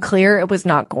became clear it was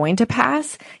not going to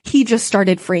pass, he just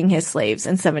started freeing his slaves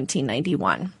in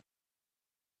 1791.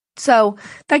 So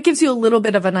that gives you a little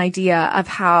bit of an idea of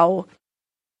how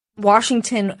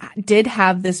Washington did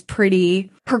have this pretty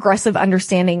progressive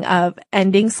understanding of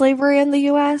ending slavery in the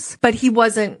U.S., but he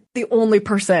wasn't the only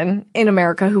person in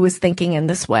America who was thinking in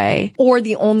this way, or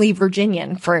the only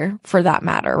Virginian for that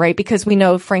matter, right? Because we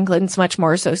know Franklin's much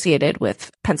more associated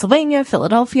with Pennsylvania,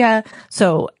 Philadelphia,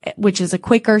 which is a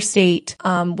Quaker state,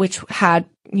 which had,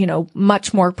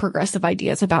 much more progressive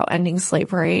ideas about ending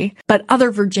slavery. But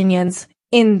other Virginians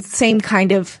in same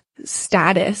kind of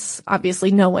status,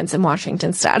 obviously no one's in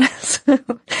Washington's status.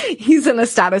 He's in a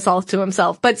status all to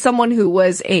himself, but someone who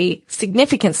was a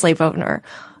significant slave owner,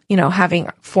 having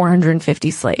 450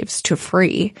 slaves to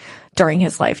free during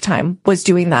his lifetime, was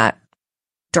doing that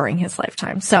during his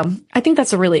lifetime. So I think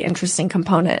that's a really interesting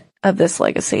component of this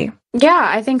legacy. Yeah,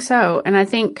 I think so. And I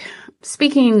think,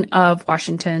 speaking of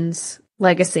Washington's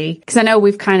legacy, because I know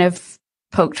we've kind of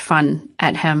poked fun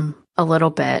at him a little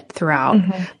bit throughout,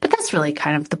 but that's really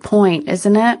kind of the point,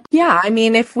 isn't it? Yeah. I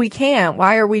mean, if we can't,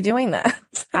 why are we doing that?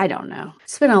 I don't know.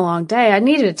 It's been a long day. I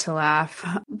needed to laugh,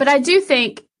 but I do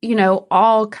think,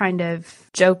 all kind of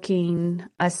joking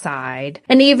aside,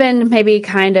 and even maybe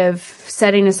kind of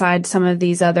setting aside some of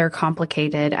these other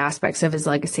complicated aspects of his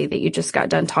legacy that you just got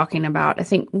done talking about, I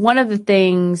think one of the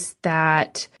things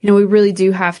that, we really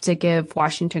do have to give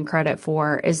Washington credit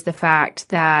for is the fact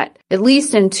that, at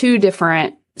least in two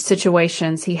different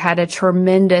situations, he had a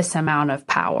tremendous amount of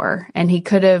power, and he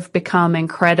could have become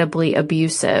incredibly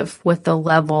abusive with the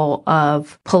level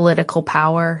of political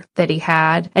power that he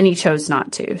had, and he chose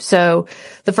not to. So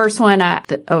the first one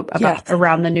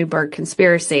around the Newburgh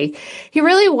conspiracy, he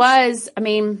really was,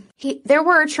 there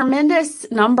were a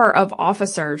tremendous number of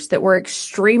officers that were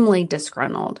extremely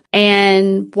disgruntled,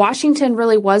 and Washington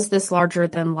really was this larger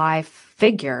than life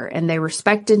figure, and they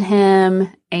respected him.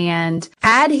 And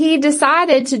had he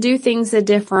decided to do things a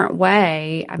different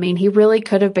way, he really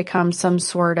could have become some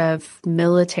sort of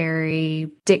military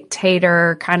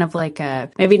dictator, kind of like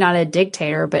maybe not a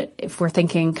dictator, but if we're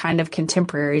thinking kind of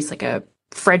contemporaries, like a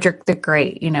Frederick the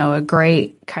Great, a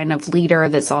great kind of leader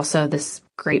that's also this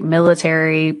great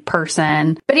military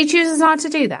person. But he chooses not to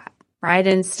do that, right?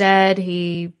 Instead,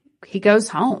 he goes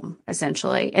home,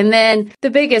 essentially. And then the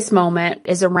biggest moment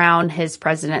is around his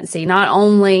presidency. Not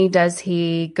only does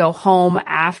he go home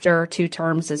after 2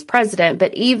 terms as president,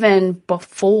 but even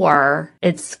before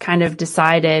it's kind of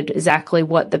decided exactly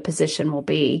what the position will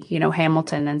be.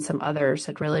 Hamilton and some others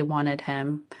had really wanted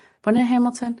him Wasn't it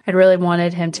Hamilton? I'd really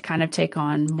wanted him to kind of take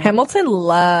on more. Hamilton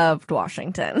loved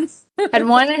Washington. I'd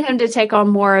wanted him to take on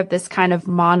more of this kind of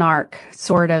monarch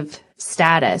sort of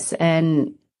status,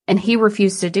 and he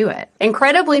refused to do it.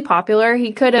 Incredibly popular.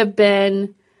 He could have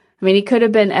been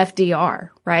FDR,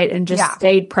 right? And just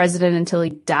stayed president until he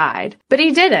died. But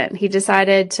he didn't. He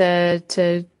decided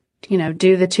to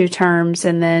do the 2 terms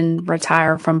and then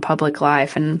retire from public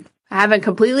life. And I haven't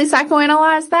completely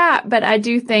psychoanalyzed that, but I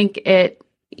do think it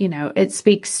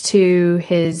speaks to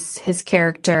his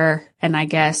character and I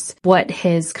guess what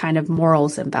his kind of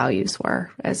morals and values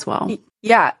were as well.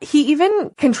 Yeah, he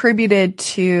even contributed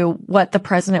to what the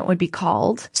president would be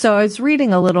called. So I was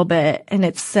reading a little bit and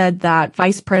it said that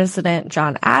Vice President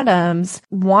John Adams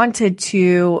wanted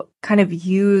to kind of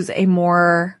use a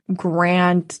more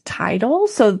grand title.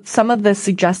 So some of the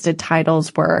suggested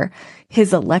titles were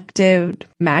His Elective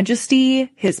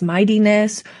Majesty, His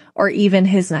Mightiness, or even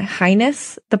His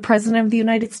Highness, the President of the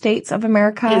United States of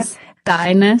America. His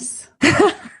Thighness.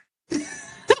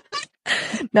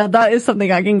 Now that is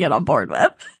something I can get on board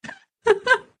with.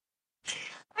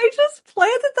 I just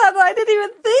planted that and I didn't even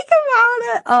think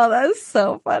about it. Oh, that is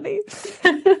so funny.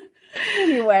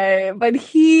 Anyway, but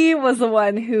he was the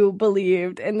one who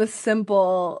believed in the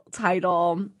simple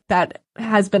title that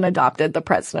has been adopted, the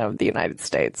President of the United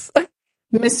States.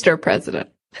 Mr.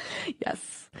 President.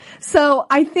 Yes. So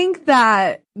I think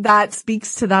that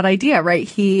speaks to that idea,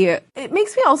 right? It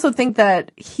makes me also think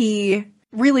that he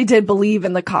really did believe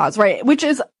in the cause, right?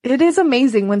 It is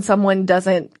amazing when someone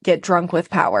doesn't get drunk with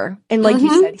power. And like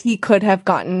you said, he could have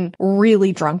gotten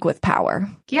really drunk with power.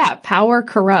 Yeah, power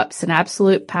corrupts and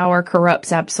absolute power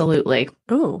corrupts absolutely.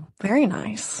 Ooh, very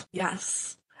nice.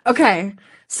 Yes. Okay.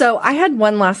 So I had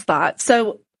one last thought.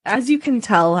 So as you can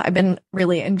tell, I've been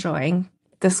really enjoying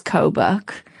this Coe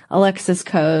book, Alexis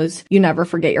Coe's You Never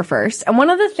Forget Your First. And one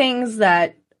of the things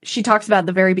that she talks about at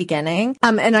the very beginning.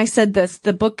 And I said this,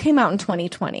 the book came out in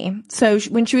 2020. So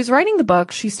when she was writing the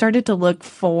book, she started to look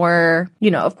for,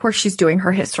 of course she's doing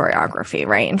her historiography,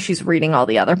 right? And she's reading all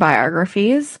the other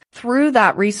biographies. Through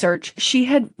that research,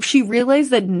 she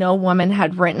realized that no woman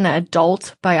had written an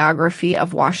adult biography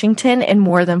of Washington in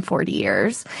more than 40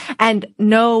 years. And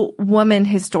no woman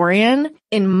historian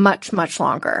in much, much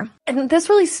longer. And this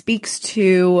really speaks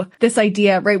to this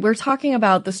idea, right? We're talking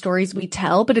about the stories we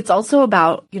tell, but it's also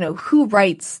about, who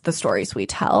writes the stories we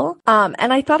tell.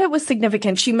 And I thought it was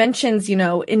significant. She mentions, in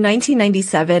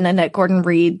 1997, Annette Gordon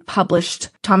Reed published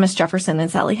Thomas Jefferson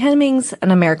and Sally Hemings,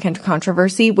 An American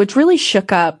Controversy, which really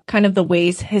shook up kind of the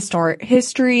ways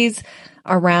histories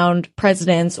around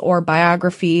presidents or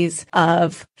biographies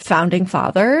of founding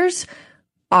fathers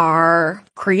are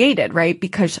created, right?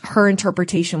 Because her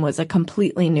interpretation was a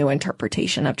completely new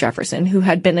interpretation of Jefferson, who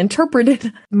had been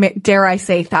interpreted, dare I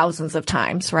say, thousands of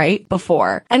times, right?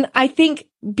 Before. And I think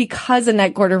because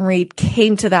Annette Gordon Reed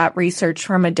came to that research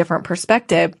from a different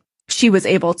perspective, she was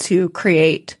able to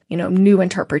create, new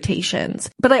interpretations.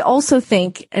 But I also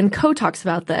think, and Coe talks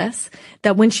about this,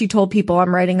 that when she told people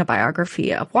I'm writing a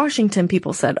biography of Washington,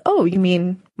 people said, oh, you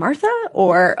mean Martha?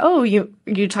 Or, oh, you're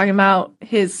talking about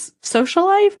his social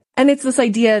life? And it's this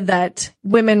idea that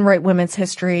women write women's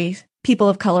history, people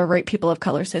of color write people of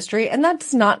color's history. And that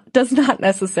does not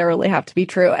necessarily have to be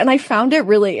true. And I found it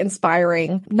really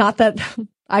inspiring. Not that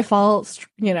I fall,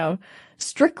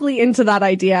 strictly into that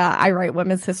idea. I write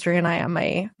women's history and I am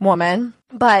a woman,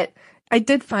 but I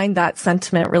did find that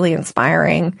sentiment really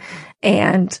inspiring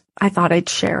and I thought I'd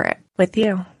share it with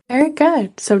you. Very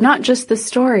good. So not just the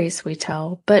stories we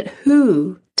tell, but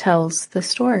who tells the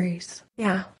stories.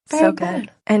 Yeah. Very so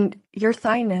good. And your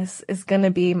thighness is going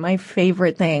to be my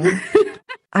favorite thing.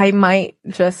 I might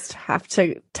just have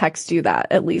to text you that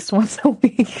at least once a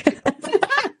week.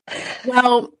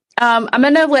 Well, I'm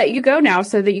going to let you go now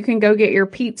so that you can go get your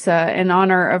pizza in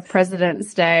honor of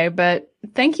President's Day. But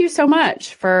thank you so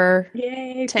much for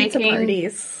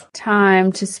taking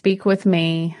time to speak with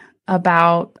me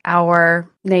about our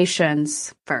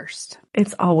nation's first.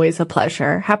 It's always a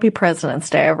pleasure. Happy President's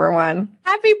Day, everyone.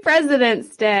 Happy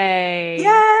President's Day.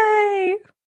 Yay!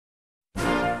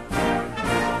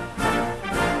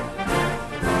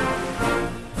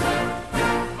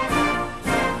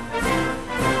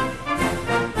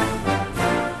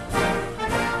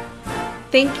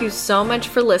 Thank you so much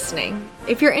for listening.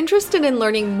 If you're interested in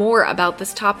learning more about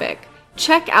this topic,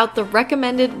 check out the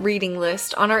recommended reading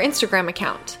list on our Instagram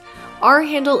account. Our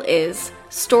handle is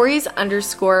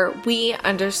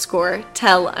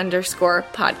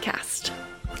stories_we_tell_podcast.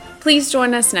 Please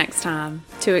join us next time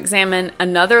to examine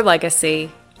another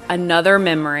legacy, another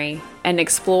memory, and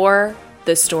explore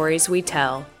the stories we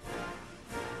tell.